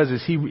John does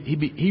is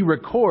he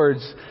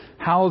records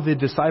how the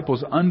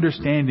disciples'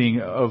 understanding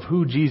of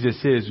who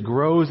Jesus is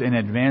grows and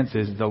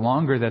advances the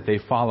longer that they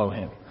follow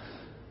him.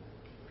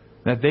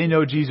 That they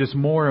know Jesus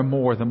more and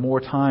more the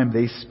more time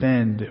they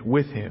spend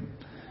with him.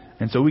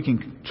 And so we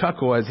can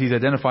chuckle as he's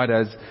identified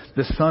as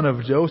the son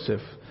of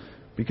Joseph,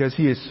 because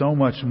he is so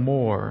much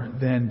more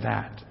than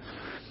that.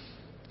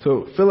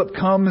 So Philip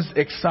comes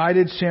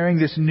excited, sharing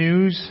this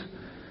news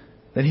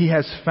that he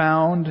has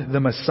found the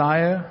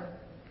Messiah.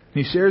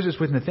 He shares this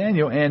with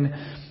Nathanael, and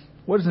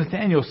what does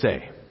Nathanael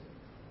say?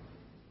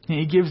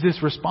 He gives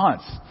this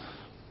response,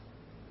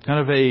 kind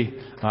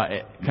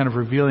of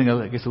revealing,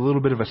 I guess, a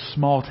little bit of a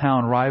small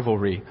town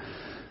rivalry.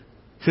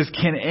 He says,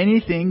 "Can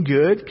anything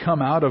good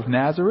come out of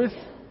Nazareth?"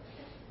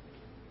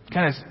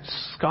 Kind of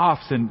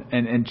scoffs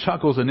and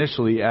chuckles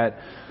initially at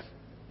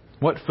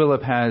what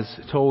Philip has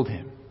told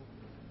him.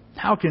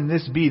 How can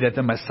this be that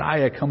the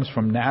Messiah comes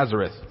from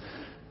Nazareth?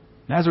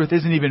 Nazareth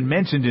isn't even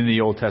mentioned in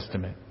the Old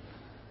Testament.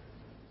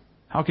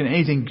 How can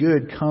anything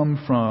good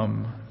come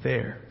from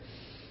there?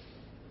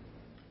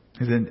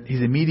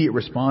 His immediate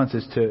response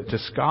is to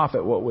scoff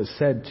at what was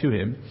said to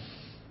him.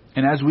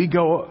 And as we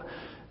go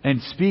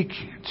and speak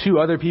to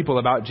other people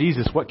about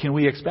Jesus, what can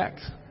we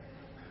expect?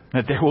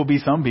 That there will be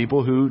some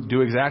people who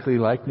do exactly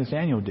like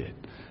Nathanael did,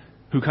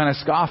 who kind of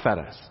scoff at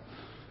us.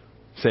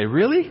 Say,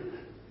 "Really?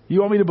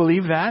 You want me to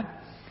believe that?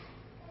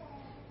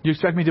 You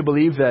expect me to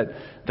believe that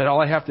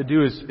all I have to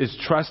do is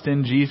trust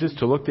in Jesus,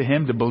 to look to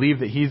him, to believe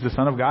that he's the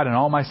Son of God and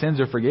all my sins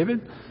are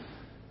forgiven?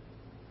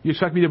 You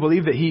expect me to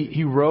believe that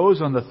he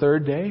rose on the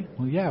third day?"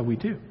 Well, yeah, we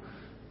do.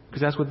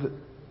 Because that's what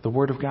the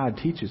Word of God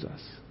teaches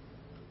us.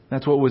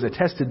 That's what was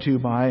attested to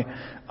by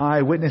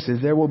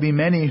eyewitnesses. There will be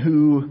many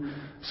who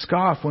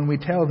scoff when we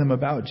tell them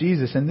about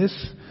Jesus. And this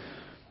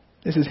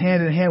is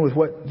hand in hand with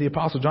what the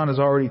Apostle John has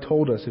already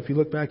told us. If you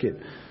look back at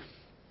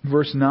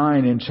verse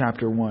 9 in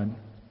chapter 1.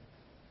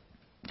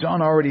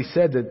 John already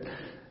said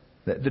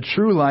that the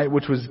true light,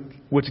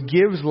 which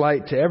gives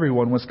light to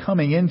everyone, was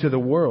coming into the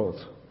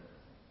world.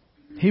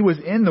 He was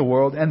in the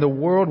world, and the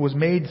world was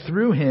made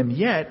through him,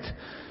 yet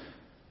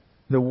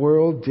the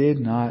world did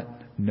not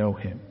know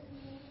him.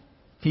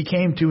 He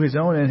came to his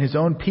own, and his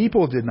own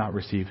people did not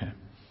receive him.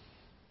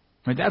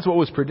 Right, that's what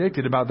was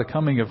predicted about the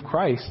coming of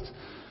Christ.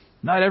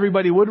 Not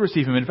everybody would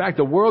receive him. In fact,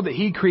 the world that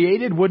he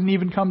created wouldn't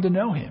even come to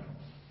know him.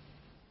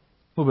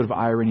 A little bit of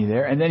irony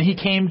there. And then he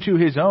came to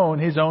his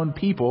own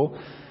people,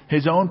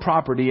 his own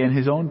property, and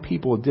his own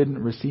people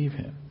didn't receive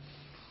him.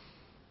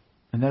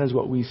 And that is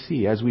what we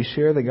see. As we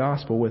share the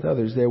gospel with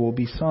others, there will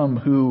be some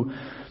who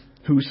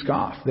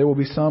scoff. There will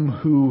be some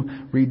who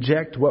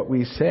reject what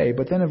we say.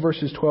 But then in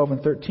verses 12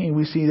 and 13,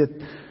 we see that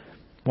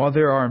while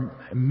there are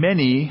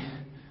many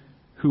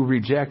who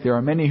reject, there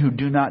are many who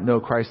do not know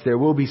Christ, there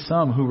will be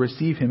some who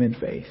receive him in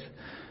faith.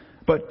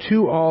 But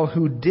to all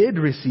who did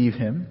receive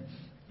him,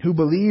 who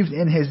believed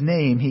in his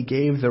name, he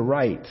gave the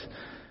right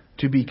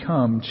to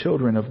become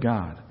children of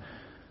God,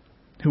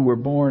 who were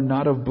born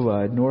not of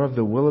blood, nor of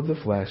the will of the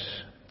flesh,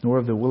 nor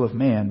of the will of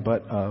man,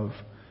 but of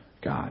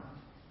God.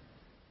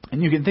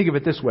 And you can think of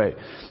it this way.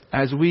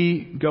 As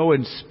we go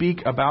and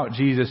speak about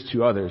Jesus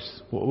to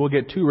others, we'll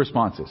get two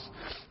responses.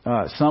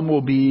 Some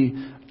will be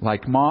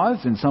like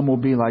moths and some will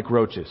be like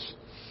roaches.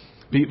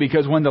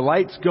 Because when the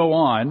lights go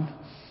on,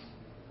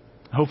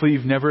 hopefully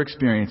you've never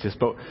experienced this,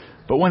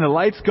 but when the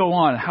lights go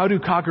on, how do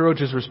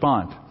cockroaches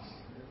respond?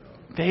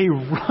 They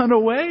run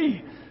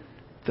away.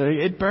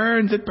 It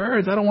burns.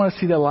 I don't want to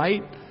see the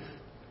light.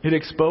 It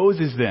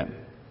exposes them.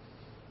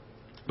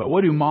 But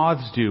what do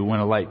moths do when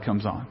a light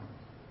comes on?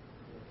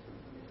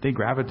 They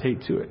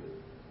gravitate to it.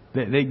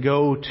 They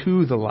go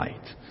to the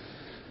light.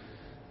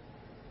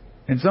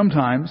 And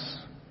sometimes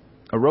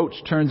a roach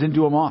turns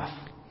into a moth.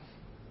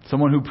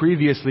 Someone who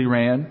previously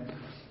ran,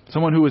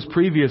 someone who was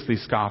previously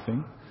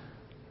scoffing,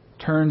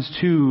 turns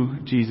to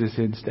Jesus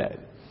instead.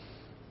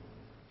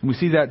 And we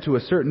see that to a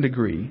certain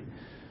degree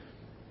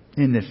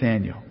in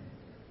Nathanael.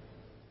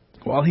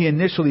 While he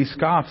initially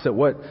scoffs at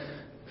what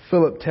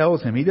Philip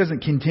tells him, he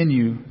doesn't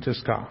continue to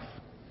scoff.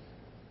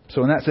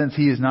 So in that sense,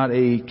 he is not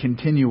a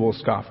continual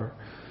scoffer.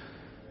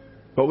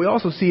 But we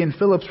also see in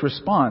Philip's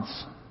response,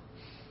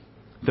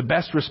 the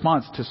best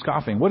response to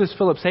scoffing. What does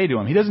Philip say to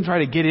him? He doesn't try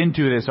to get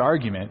into this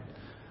argument.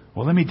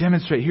 Well, let me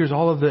demonstrate. Here's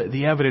all of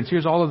the evidence.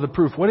 Here's all of the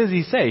proof. What does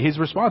he say? His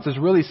response is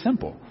really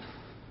simple.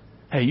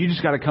 Hey, you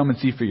just got to come and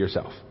see for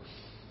yourself.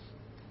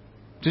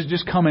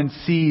 Just come and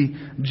see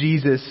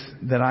Jesus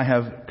that I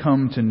have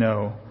come to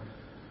know.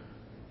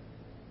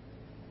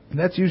 And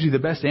that's usually the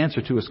best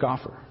answer to a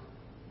scoffer.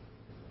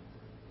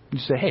 You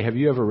say, hey, have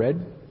you ever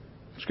read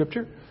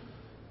Scripture?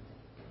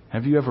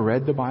 Have you ever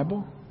read the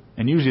Bible?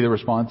 And usually the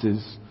response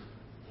is,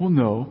 well,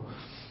 no.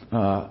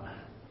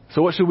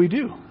 So what should we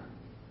do?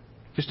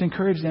 Just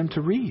encourage them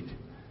to read.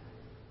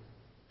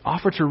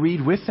 Offer to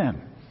read with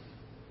them.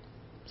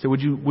 So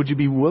would you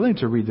be willing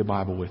to read the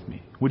Bible with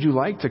me? Would you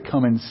like to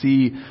come and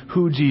see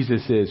who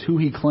Jesus is, who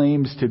he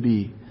claims to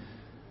be?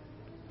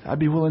 I'd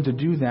be willing to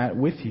do that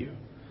with you.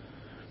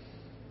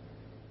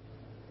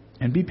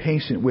 And be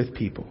patient with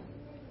people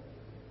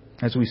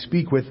as we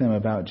speak with them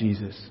about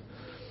Jesus.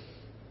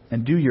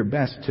 And do your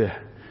best to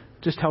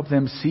just help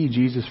them see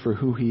Jesus for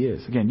who he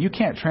is. Again, you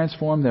can't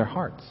transform their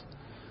hearts.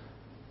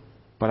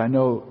 But I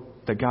know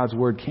that God's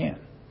Word can.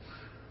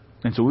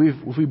 And so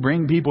if we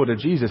bring people to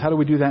Jesus, how do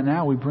we do that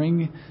now? We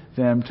bring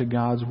them to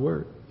God's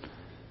Word.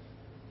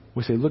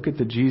 We say, look at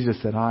the Jesus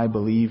that I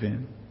believe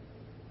in.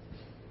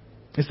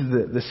 This is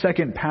the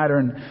second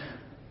pattern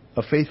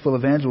of faithful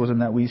evangelism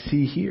that we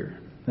see here.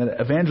 That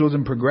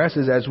evangelism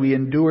progresses as we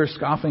endure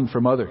scoffing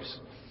from others.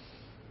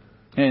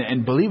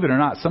 And believe it or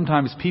not,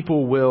 sometimes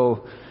people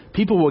will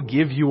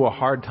give you a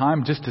hard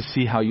time just to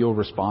see how you'll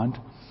respond.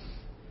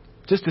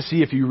 Just to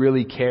see if you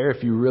really care,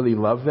 if you really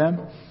love them.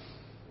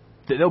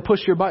 They'll push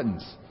your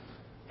buttons.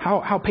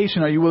 How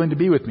patient are you willing to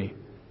be with me?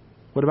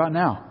 What about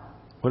now?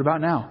 What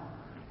about now?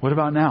 What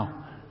about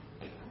now?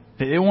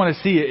 They want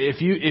to see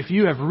if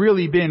you have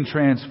really been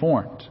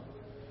transformed.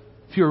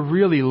 If you're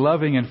really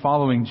loving and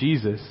following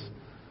Jesus.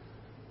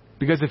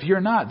 Because if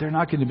you're not, they're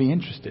not going to be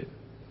interested.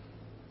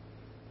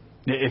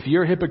 If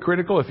you're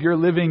hypocritical, if you're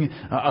living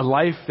a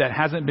life that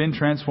hasn't been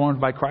transformed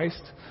by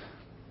Christ,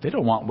 they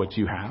don't want what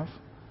you have.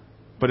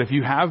 But if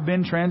you have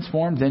been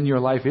transformed, then your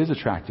life is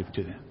attractive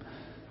to them.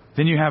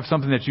 Then you have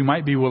something that you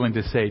might be willing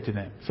to say to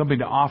them, something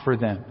to offer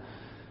them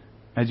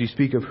as you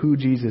speak of who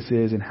Jesus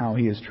is and how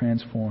he has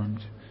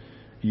transformed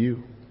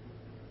you.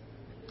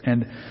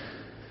 And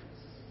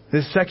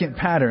this second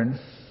pattern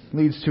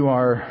leads to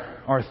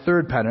our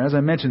third pattern. As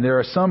I mentioned, there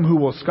are some who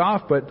will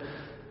scoff, but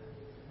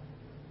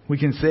we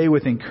can say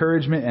with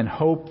encouragement and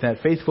hope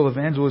that faithful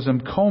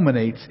evangelism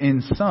culminates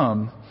in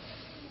some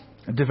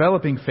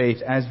developing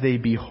faith as they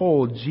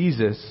behold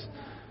Jesus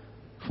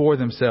for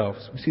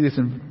themselves. We see this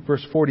in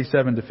verse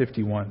 47 to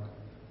 51.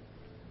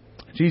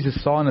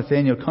 Jesus saw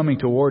Nathanael coming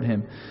toward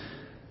him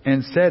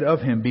and said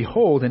of him,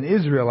 "Behold, an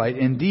Israelite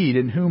indeed,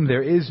 in whom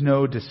there is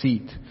no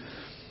deceit."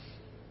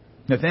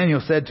 Nathanael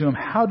said to him,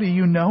 "How do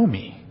you know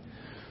me?"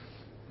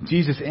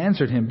 Jesus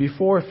answered him,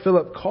 "Before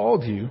Philip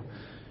called you,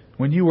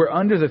 when you were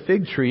under the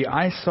fig tree,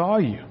 I saw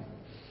you."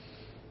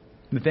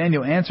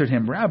 Nathanael answered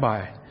him,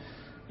 "Rabbi,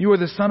 you are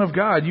the Son of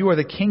God. You are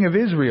the King of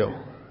Israel."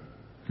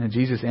 And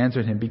Jesus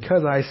answered him,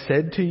 "Because I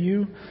said to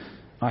you,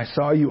 I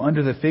saw you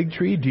under the fig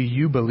tree, do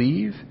you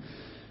believe?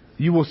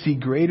 You will see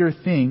greater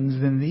things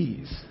than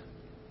these."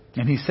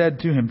 And he said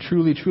to him,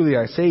 "Truly, truly,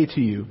 I say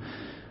to you,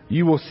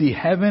 you will see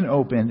heaven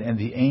opened and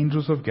the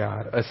angels of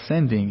God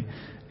ascending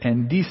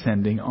and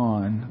descending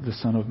on the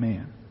Son of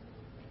Man."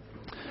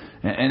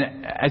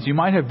 And as you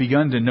might have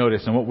begun to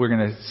notice, and what we're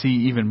going to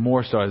see even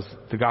more so as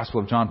the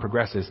Gospel of John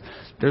progresses,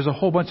 there's a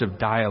whole bunch of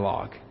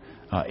dialogue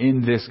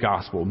in this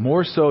Gospel,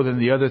 more so than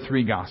the other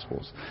three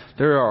Gospels.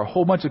 There are a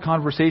whole bunch of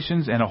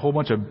conversations and a whole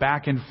bunch of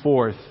back and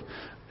forth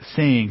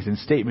sayings and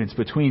statements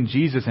between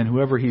Jesus and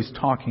whoever he's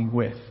talking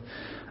with.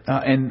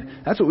 And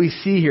that's what we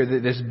see here,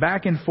 this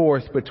back and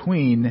forth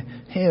between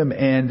him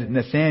and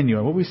Nathanael.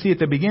 And what we see at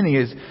the beginning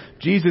is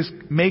Jesus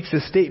makes a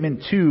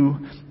statement to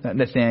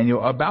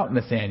Nathanael about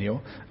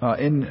Nathanael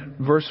in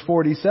verse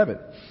 47.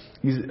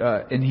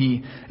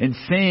 In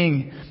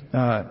saying,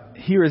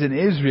 "Here is an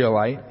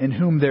Israelite in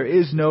whom there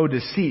is no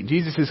deceit."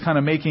 Jesus is kind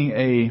of making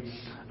a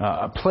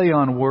play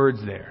on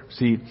words there.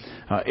 See,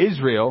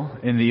 Israel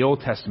in the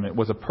Old Testament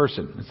was a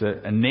person. It's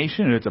a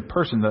nation, and it's a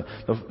person.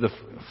 The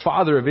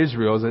father of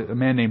Israel is a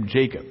man named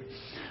Jacob.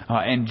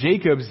 And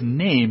Jacob's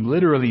name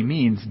literally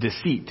means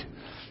deceit,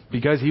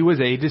 because he was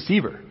a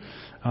deceiver.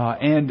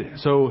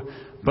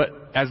 But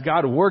as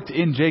God worked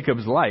in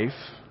Jacob's life,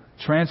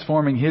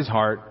 transforming his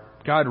heart,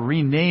 God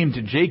renamed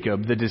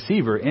Jacob, the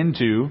deceiver,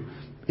 into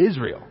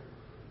Israel.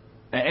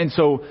 And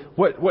so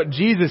what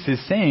Jesus is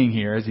saying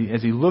here, as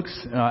he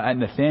looks at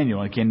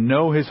Nathanael and can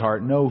know his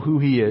heart, know who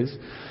he is,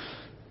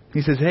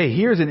 he says, "Hey,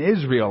 here's an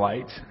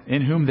Israelite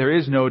in whom there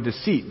is no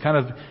deceit."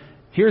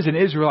 Here's an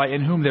Israelite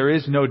in whom there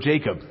is no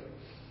Jacob.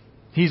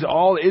 He's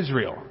all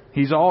Israel.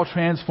 He's all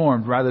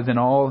transformed rather than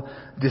all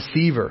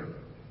deceiver.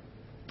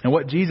 And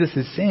what Jesus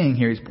is saying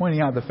here, he's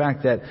pointing out the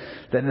fact that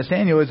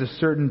Nathanael is a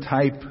certain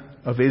type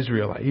of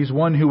Israelite. He's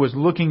one who was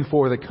looking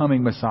for the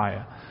coming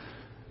Messiah.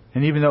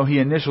 And even though he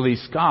initially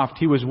scoffed,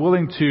 he was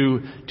willing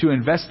to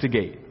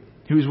investigate.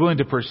 He was willing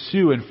to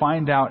pursue and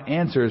find out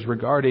answers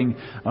regarding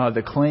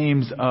the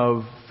claims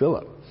of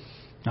Philip.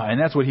 And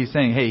that's what he's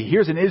saying. Hey,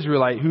 here's an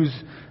Israelite who's,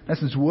 in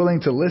essence,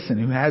 willing to listen,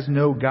 who has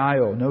no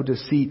guile, no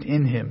deceit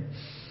in him.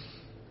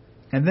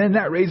 And then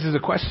that raises a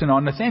question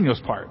on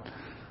Nathanael's part.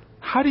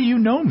 How do you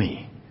know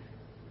me?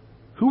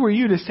 Who are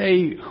you to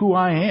say who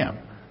I am?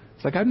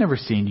 It's like, I've never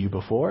seen you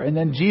before. And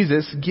then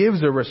Jesus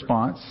gives a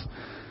response.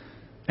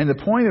 And the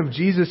point of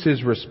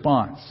Jesus'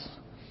 response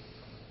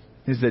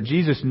is that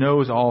Jesus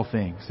knows all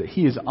things, that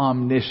he is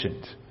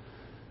omniscient,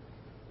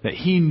 that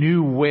he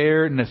knew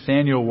where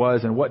Nathanael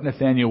was and what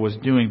Nathanael was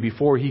doing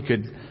before he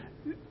could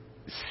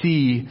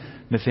see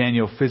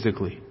Nathanael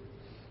physically.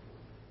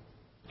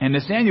 And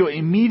Nathanael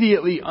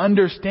immediately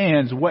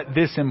understands what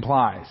this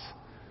implies.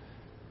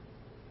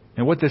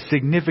 And what the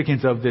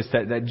significance of this,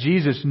 that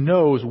Jesus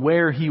knows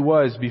where he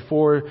was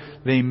before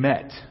they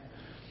met.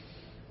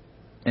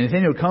 And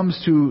Nathanael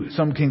comes to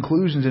some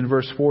conclusions in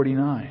verse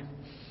 49.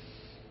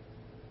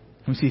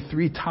 We see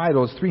three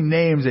titles, three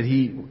names that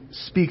he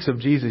speaks of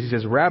Jesus. He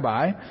says,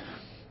 Rabbi,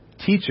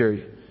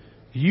 Teacher,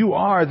 you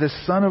are the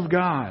Son of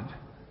God.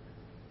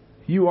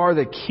 You are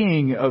the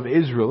King of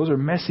Israel. Those are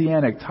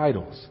messianic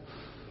titles.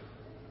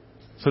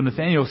 So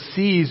Nathanael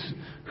sees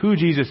who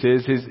Jesus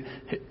is,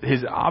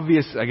 his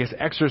obvious,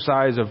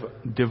 exercise of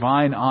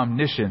divine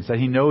omniscience, that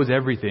he knows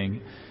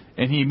everything.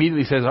 And he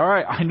immediately says, all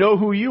right, I know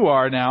who you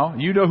are now.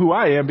 You know who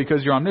I am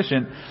because you're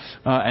omniscient.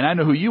 And I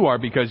know who you are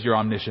because you're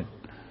omniscient.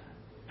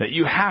 That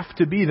you have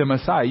to be the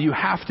Messiah. You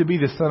have to be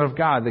the Son of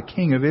God, the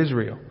King of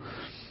Israel.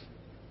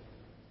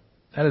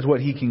 That is what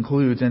he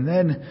concludes. And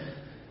then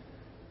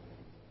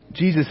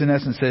Jesus, in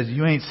essence, says,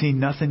 you ain't seen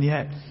nothing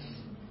yet.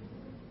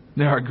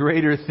 There are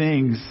greater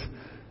things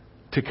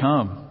to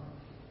come.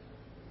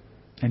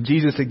 And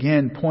Jesus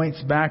again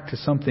points back to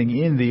something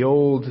in the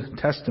Old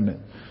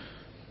Testament.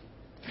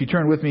 If you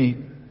turn with me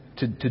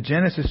to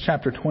Genesis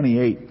chapter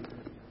 28.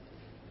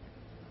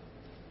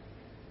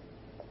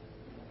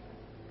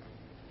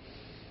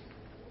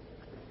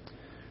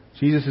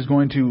 Jesus is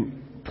going to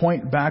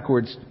point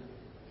backwards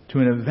to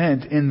an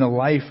event in the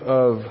life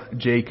of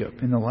Jacob,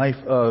 in the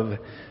life of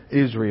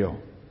Israel.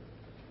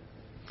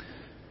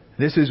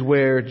 This is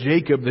where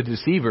Jacob, the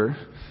deceiver,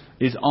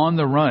 is on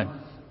the run.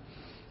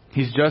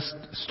 He's just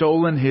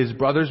stolen his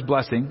brother's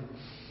blessing,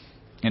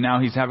 and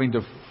now he's having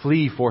to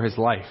flee for his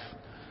life.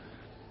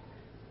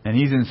 And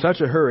he's in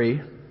such a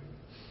hurry.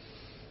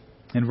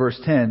 In verse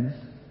 10,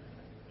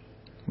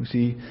 we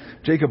see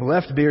Jacob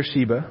left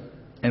Beersheba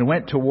and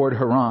went toward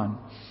Haran.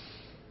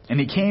 And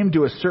he came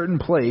to a certain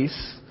place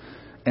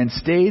and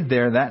stayed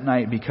there that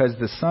night because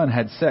the sun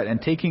had set.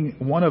 And taking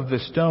one of the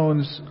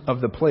stones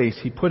of the place,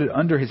 he put it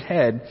under his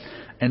head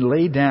and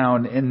lay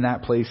down in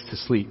that place to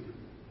sleep.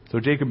 So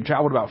Jacob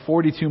traveled about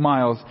 42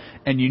 miles,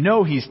 and you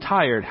know he's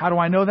tired. How do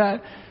I know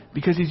that?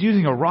 Because he's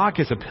using a rock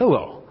as a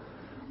pillow.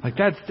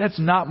 That's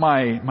not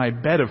my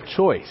bed of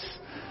choice.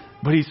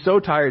 But he's so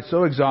tired,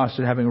 so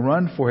exhausted, having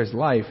run for his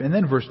life. And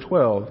then verse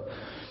 12,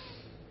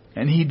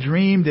 and he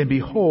dreamed, and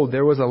behold,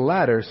 there was a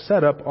ladder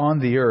set up on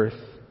the earth,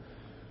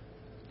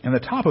 and the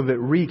top of it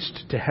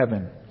reached to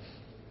heaven.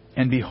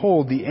 And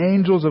behold, the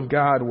angels of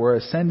God were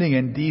ascending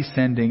and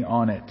descending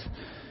on it.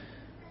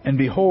 And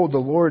behold, the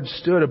Lord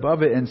stood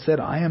above it and said,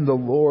 I am the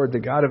Lord, the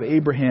God of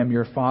Abraham,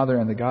 your father,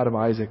 and the God of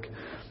Isaac.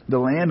 The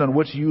land on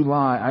which you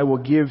lie I will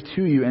give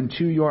to you and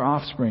to your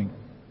offspring.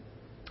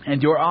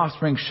 And your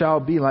offspring shall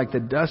be like the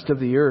dust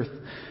of the earth.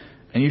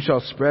 And you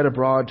shall spread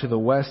abroad to the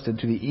west and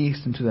to the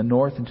east and to the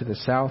north and to the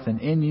south. And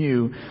in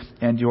you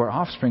and your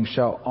offspring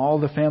shall all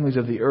the families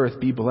of the earth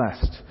be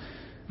blessed.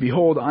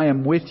 Behold, I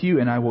am with you,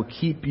 and I will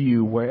keep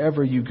you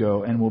wherever you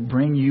go, and will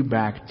bring you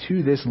back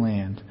to this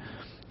land.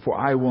 For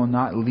I will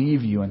not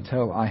leave you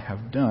until I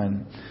have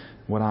done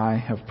what I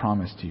have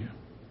promised you.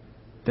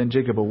 Then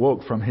Jacob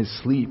awoke from his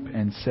sleep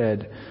and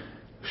said,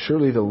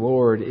 surely the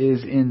Lord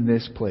is in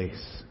this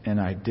place,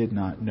 and I did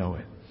not know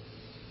it.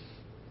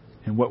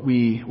 And what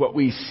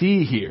we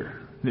see here,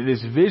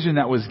 this vision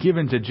that was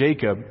given to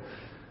Jacob,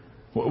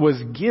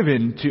 was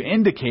given to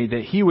indicate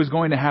that he was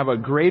going to have a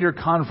greater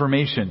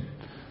confirmation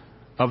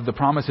of the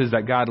promises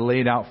that God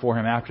laid out for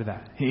him after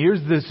that.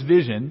 Here's this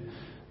vision.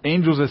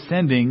 Angels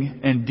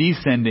ascending and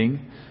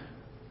descending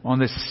on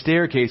this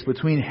staircase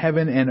between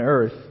heaven and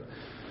earth.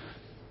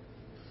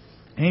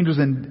 Angels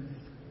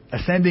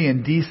ascending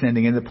and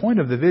descending. And the point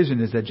of the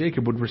vision is that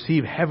Jacob would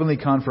receive heavenly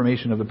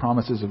confirmation of the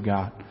promises of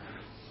God.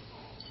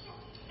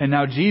 And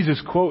now Jesus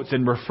quotes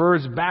and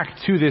refers back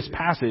to this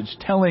passage,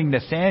 telling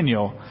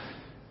Nathanael,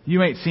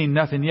 you ain't seen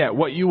nothing yet.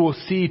 What you will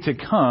see to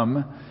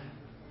come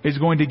is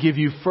going to give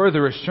you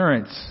further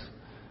assurance,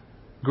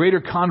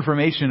 greater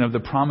confirmation of the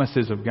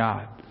promises of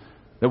God.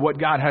 That what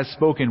God has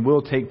spoken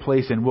will take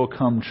place and will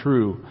come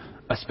true,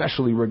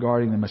 especially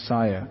regarding the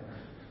Messiah,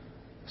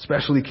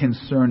 especially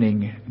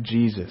concerning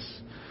Jesus.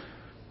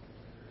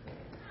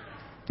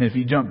 And if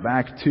you jump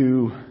back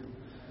to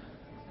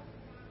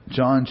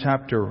John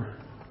chapter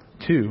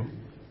 2,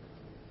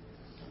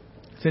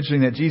 it's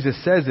interesting that Jesus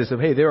says this of,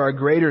 hey, there are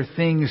greater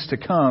things to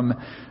come.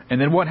 And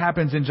then what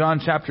happens in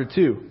John chapter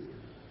 2?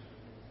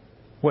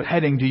 What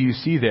heading do you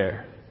see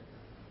there?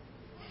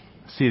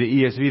 See the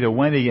ESV, the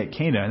wedding at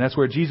Cana. And that's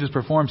where Jesus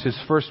performs his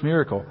first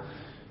miracle.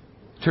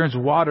 Turns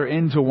water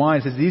into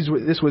wine. It says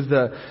this was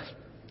the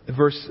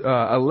verse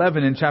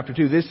 11 in chapter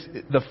 2.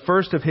 The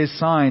first of his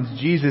signs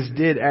Jesus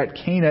did at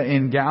Cana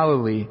in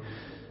Galilee,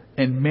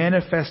 and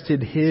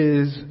manifested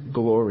his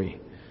glory.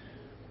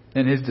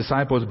 And his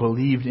disciples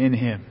believed in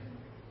him.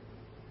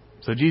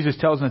 So Jesus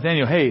tells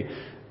Nathanael, hey,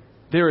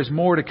 there is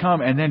more to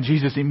come. And then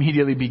Jesus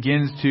immediately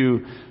begins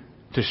to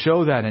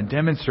show that and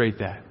demonstrate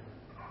that,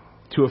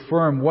 to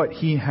affirm what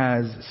he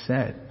has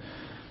said.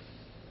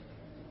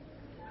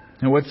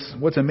 And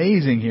what's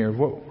amazing here,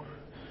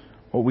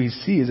 what we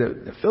see is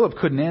that Philip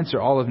couldn't answer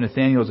all of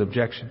Nathanael's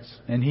objections,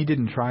 and he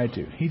didn't try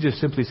to. He just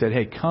simply said,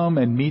 hey, come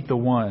and meet the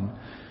one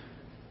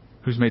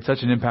who's made such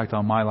an impact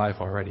on my life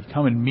already.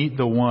 Come and meet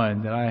the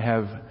one that I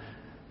have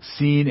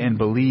seen and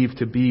believed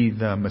to be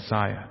the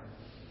Messiah.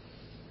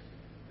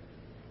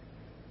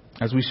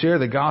 As we share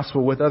the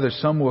gospel with others,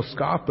 some will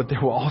scoff, but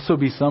there will also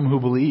be some who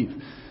believe.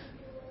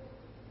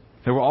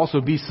 There will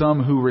also be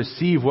some who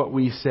receive what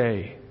we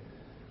say,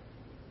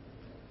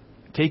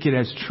 take it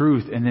as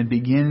truth, and then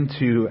begin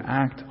to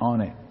act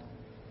on it.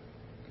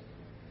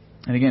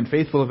 And again,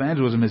 faithful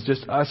evangelism is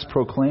just us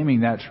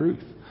proclaiming that truth,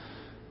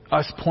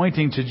 us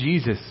pointing to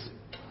Jesus.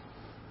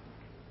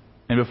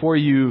 And before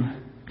you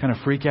kind of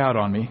freak out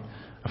on me,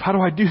 of how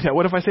do I do that?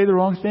 What if I say the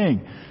wrong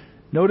thing?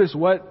 Notice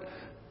what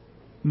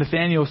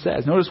Nathanael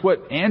says. Notice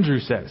what Andrew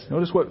says.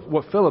 Notice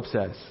what Philip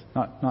says.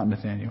 Not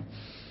Nathanael.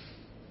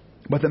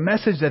 But the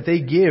message that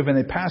they give and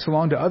they pass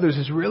along to others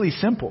is really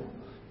simple.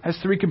 It has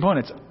three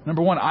components.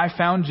 Number one, I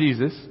found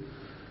Jesus.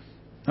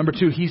 Number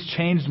two, He's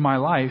changed my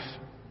life.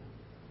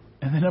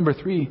 And then number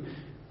three,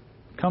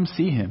 come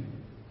see Him.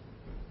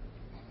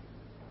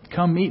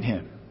 Come meet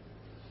Him.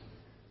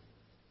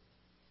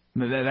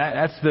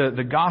 That's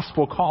the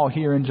gospel call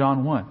here in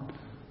John 1.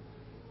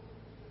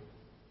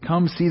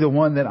 Come see the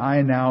one that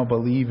I now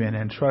believe in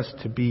and trust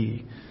to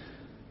be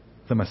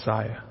the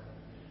Messiah.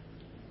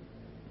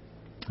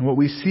 And what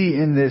we see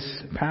in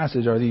this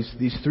passage are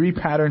these three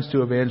patterns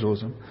to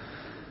evangelism.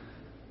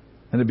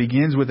 And it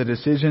begins with a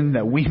decision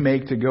that we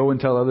make to go and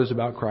tell others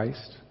about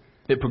Christ.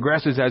 It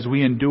progresses as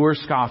we endure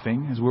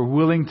scoffing, as we're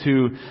willing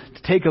to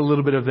take a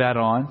little bit of that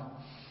on.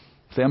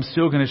 Say, I'm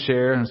still going to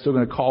share, I'm still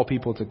going to call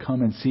people to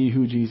come and see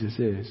who Jesus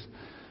is.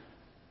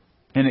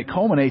 And it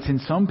culminates in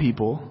some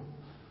people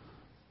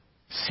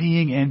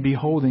seeing and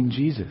beholding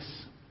Jesus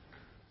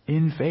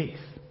in faith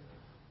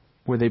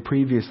where they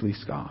previously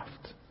scoffed.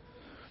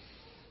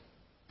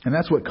 And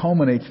that's what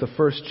culminates the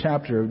first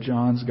chapter of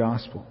John's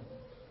Gospel.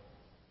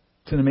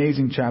 It's an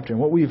amazing chapter.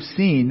 And what we have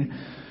seen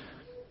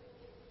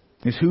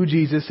is who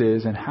Jesus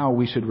is and how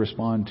we should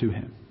respond to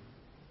Him.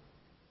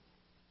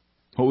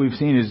 What we've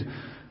seen is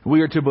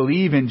we are to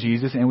believe in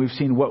Jesus, and we've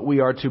seen what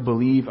we are to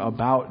believe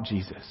about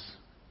Jesus.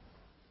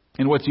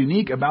 And what's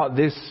unique about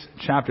this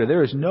chapter,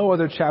 there is no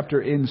other chapter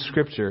in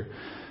Scripture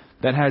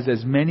that has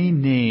as many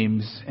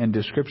names and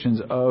descriptions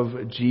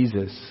of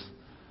Jesus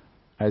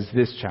as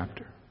this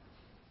chapter.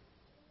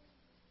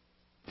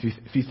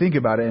 If you think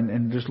about it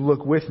and just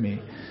look with me.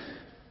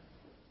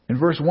 In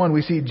verse 1,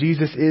 we see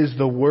Jesus is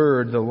the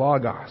Word, the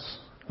Logos.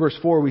 Verse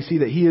 4, we see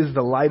that He is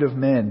the light of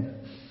men.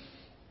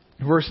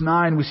 Verse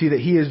 9, we see that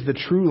He is the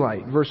true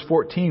light. Verse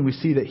 14, we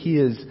see that He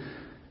is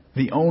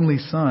the only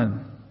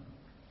Son.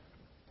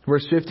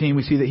 Verse 15,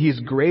 we see that He is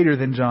greater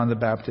than John the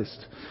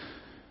Baptist.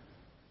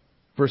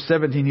 Verse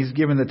 17, He's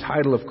given the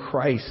title of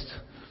Christ.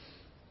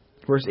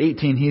 Verse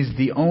 18, He's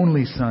the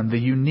only Son, the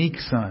unique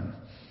Son.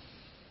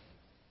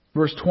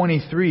 Verse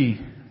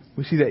 23,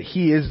 we see that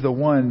He is the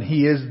one,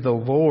 He is the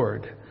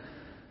Lord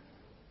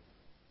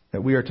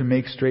that we are to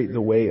make straight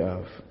the way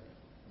of,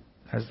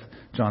 as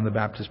John the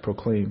Baptist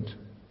proclaimed.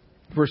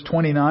 Verse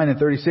 29 and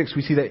 36,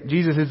 we see that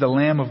Jesus is the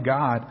Lamb of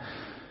God.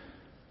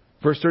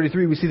 Verse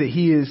 33, we see that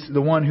He is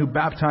the one who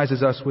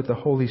baptizes us with the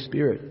Holy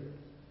Spirit.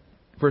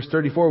 Verse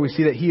 34, we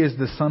see that He is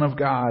the Son of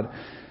God.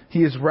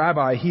 He is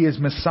Rabbi. He is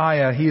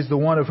Messiah. He is the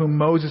one of whom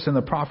Moses and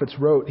the prophets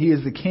wrote. He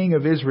is the King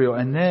of Israel.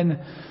 And then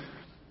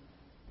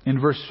in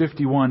verse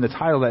 51, the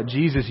title that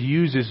Jesus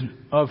uses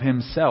of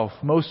Himself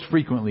most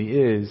frequently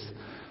is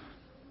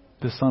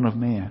the Son of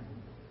Man.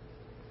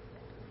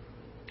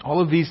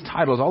 All of these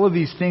titles, all of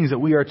these things that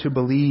we are to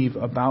believe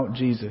about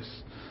Jesus.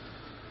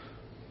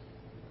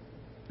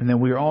 And then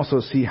we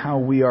also see how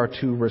we are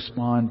to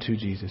respond to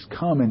Jesus.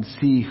 Come and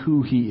see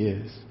who He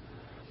is.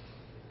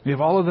 We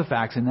have all of the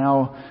facts, and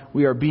now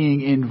we are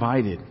being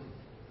invited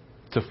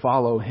to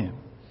follow Him.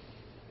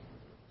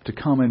 To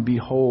come and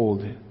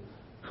behold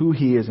who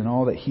He is and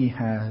all that He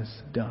has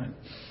done.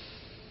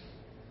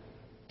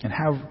 And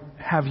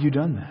have you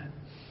done that?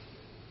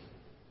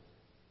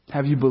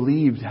 Have you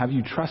believed? Have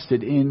you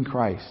trusted in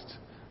Christ?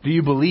 Do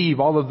you believe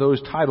all of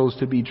those titles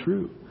to be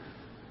true?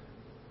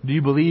 Do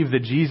you believe the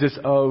Jesus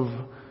of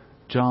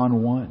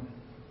John 1?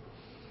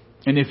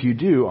 And if you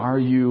do, are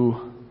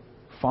you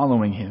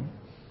following Him?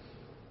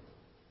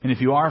 And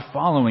if you are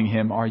following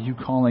Him, are you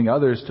calling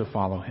others to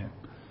follow Him?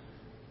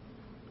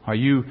 Are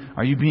you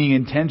being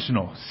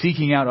intentional,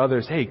 seeking out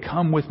others? Hey,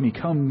 come with me.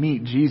 Come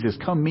meet Jesus.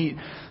 Come meet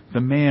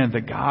the man,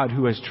 the God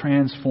who has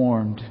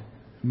transformed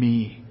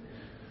me.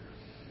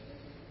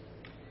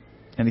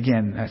 And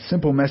again, that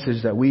simple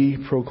message that we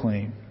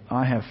proclaim,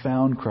 I have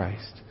found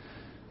Christ.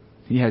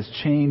 He has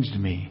changed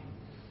me.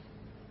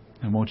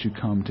 And won't you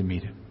come to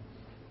meet Him?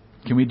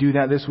 Can we do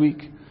that this week?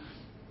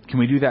 Can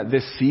we do that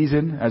this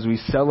season as we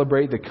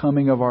celebrate the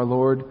coming of our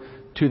Lord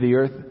to the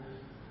earth?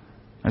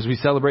 As we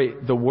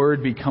celebrate the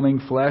Word becoming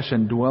flesh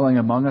and dwelling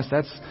among us?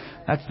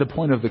 That's the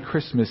point of the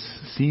Christmas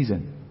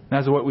season.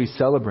 That's what we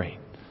celebrate.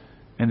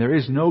 And there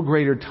is no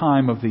greater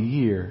time of the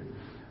year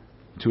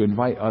to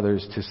invite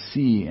others to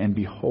see and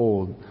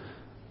behold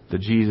the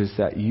Jesus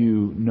that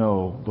you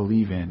know,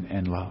 believe in,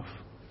 and love.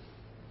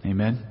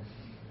 Amen?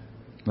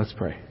 Let's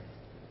pray.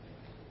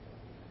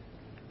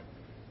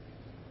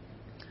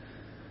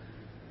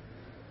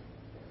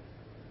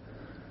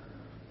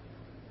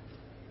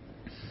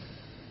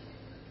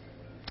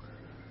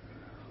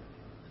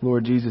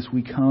 Lord Jesus,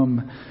 we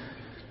come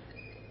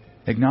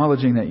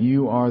acknowledging that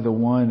you are the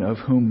one of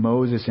whom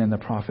Moses and the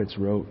prophets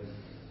wrote.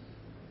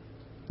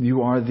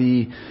 You are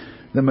the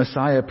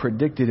Messiah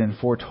predicted and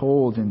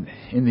foretold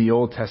in the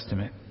Old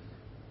Testament.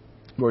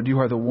 Lord, you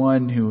are the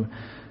one who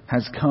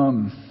has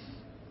come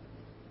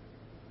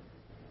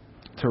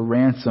to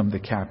ransom the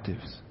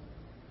captives.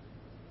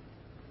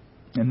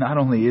 And not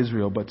only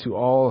Israel, but to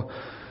all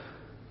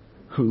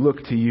who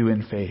look to you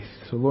in faith.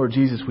 So Lord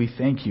Jesus, we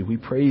thank you. We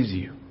praise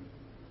you.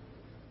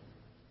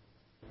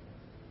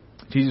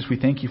 Jesus, we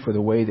thank you for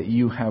the way that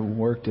you have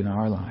worked in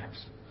our lives.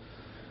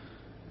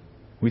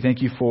 We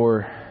thank you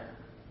for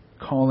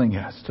calling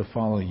us to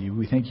follow you.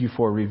 We thank you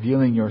for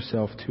revealing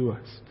yourself to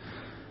us.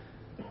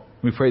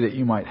 We pray that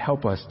you might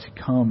help us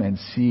to come and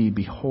see,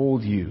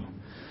 behold you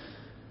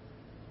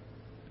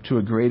to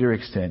a greater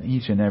extent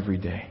each and every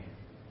day.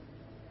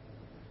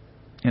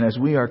 And as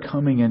we are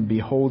coming and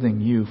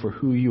beholding you for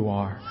who you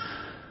are,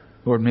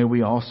 Lord, may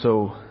we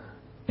also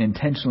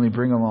intentionally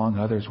bring along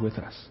others with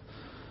us.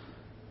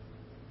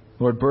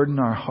 Lord, burden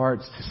our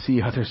hearts to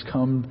see others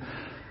come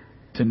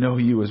to know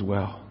you as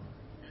well.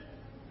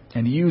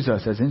 And use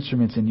us as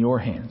instruments in your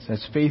hands,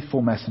 as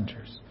faithful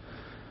messengers,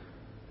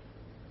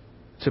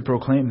 to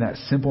proclaim that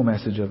simple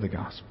message of the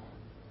gospel.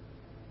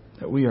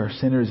 That we are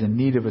sinners in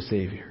need of a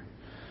Savior.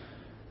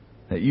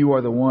 That you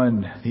are the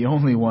one, the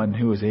only one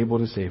who is able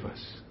to save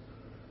us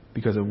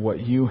because of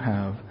what you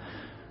have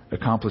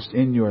accomplished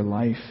in your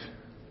life,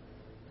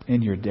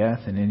 in your death,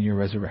 and in your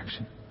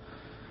resurrection.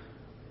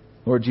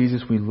 Lord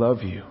Jesus, we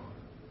love you.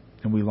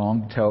 And we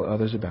long to tell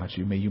others about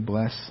you. May you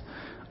bless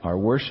our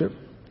worship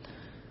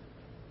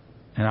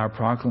and our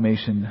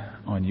proclamation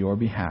on your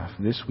behalf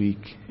this week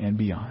and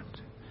beyond.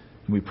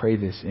 And we pray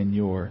this in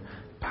your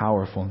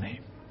powerful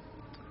name.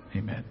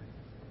 Amen.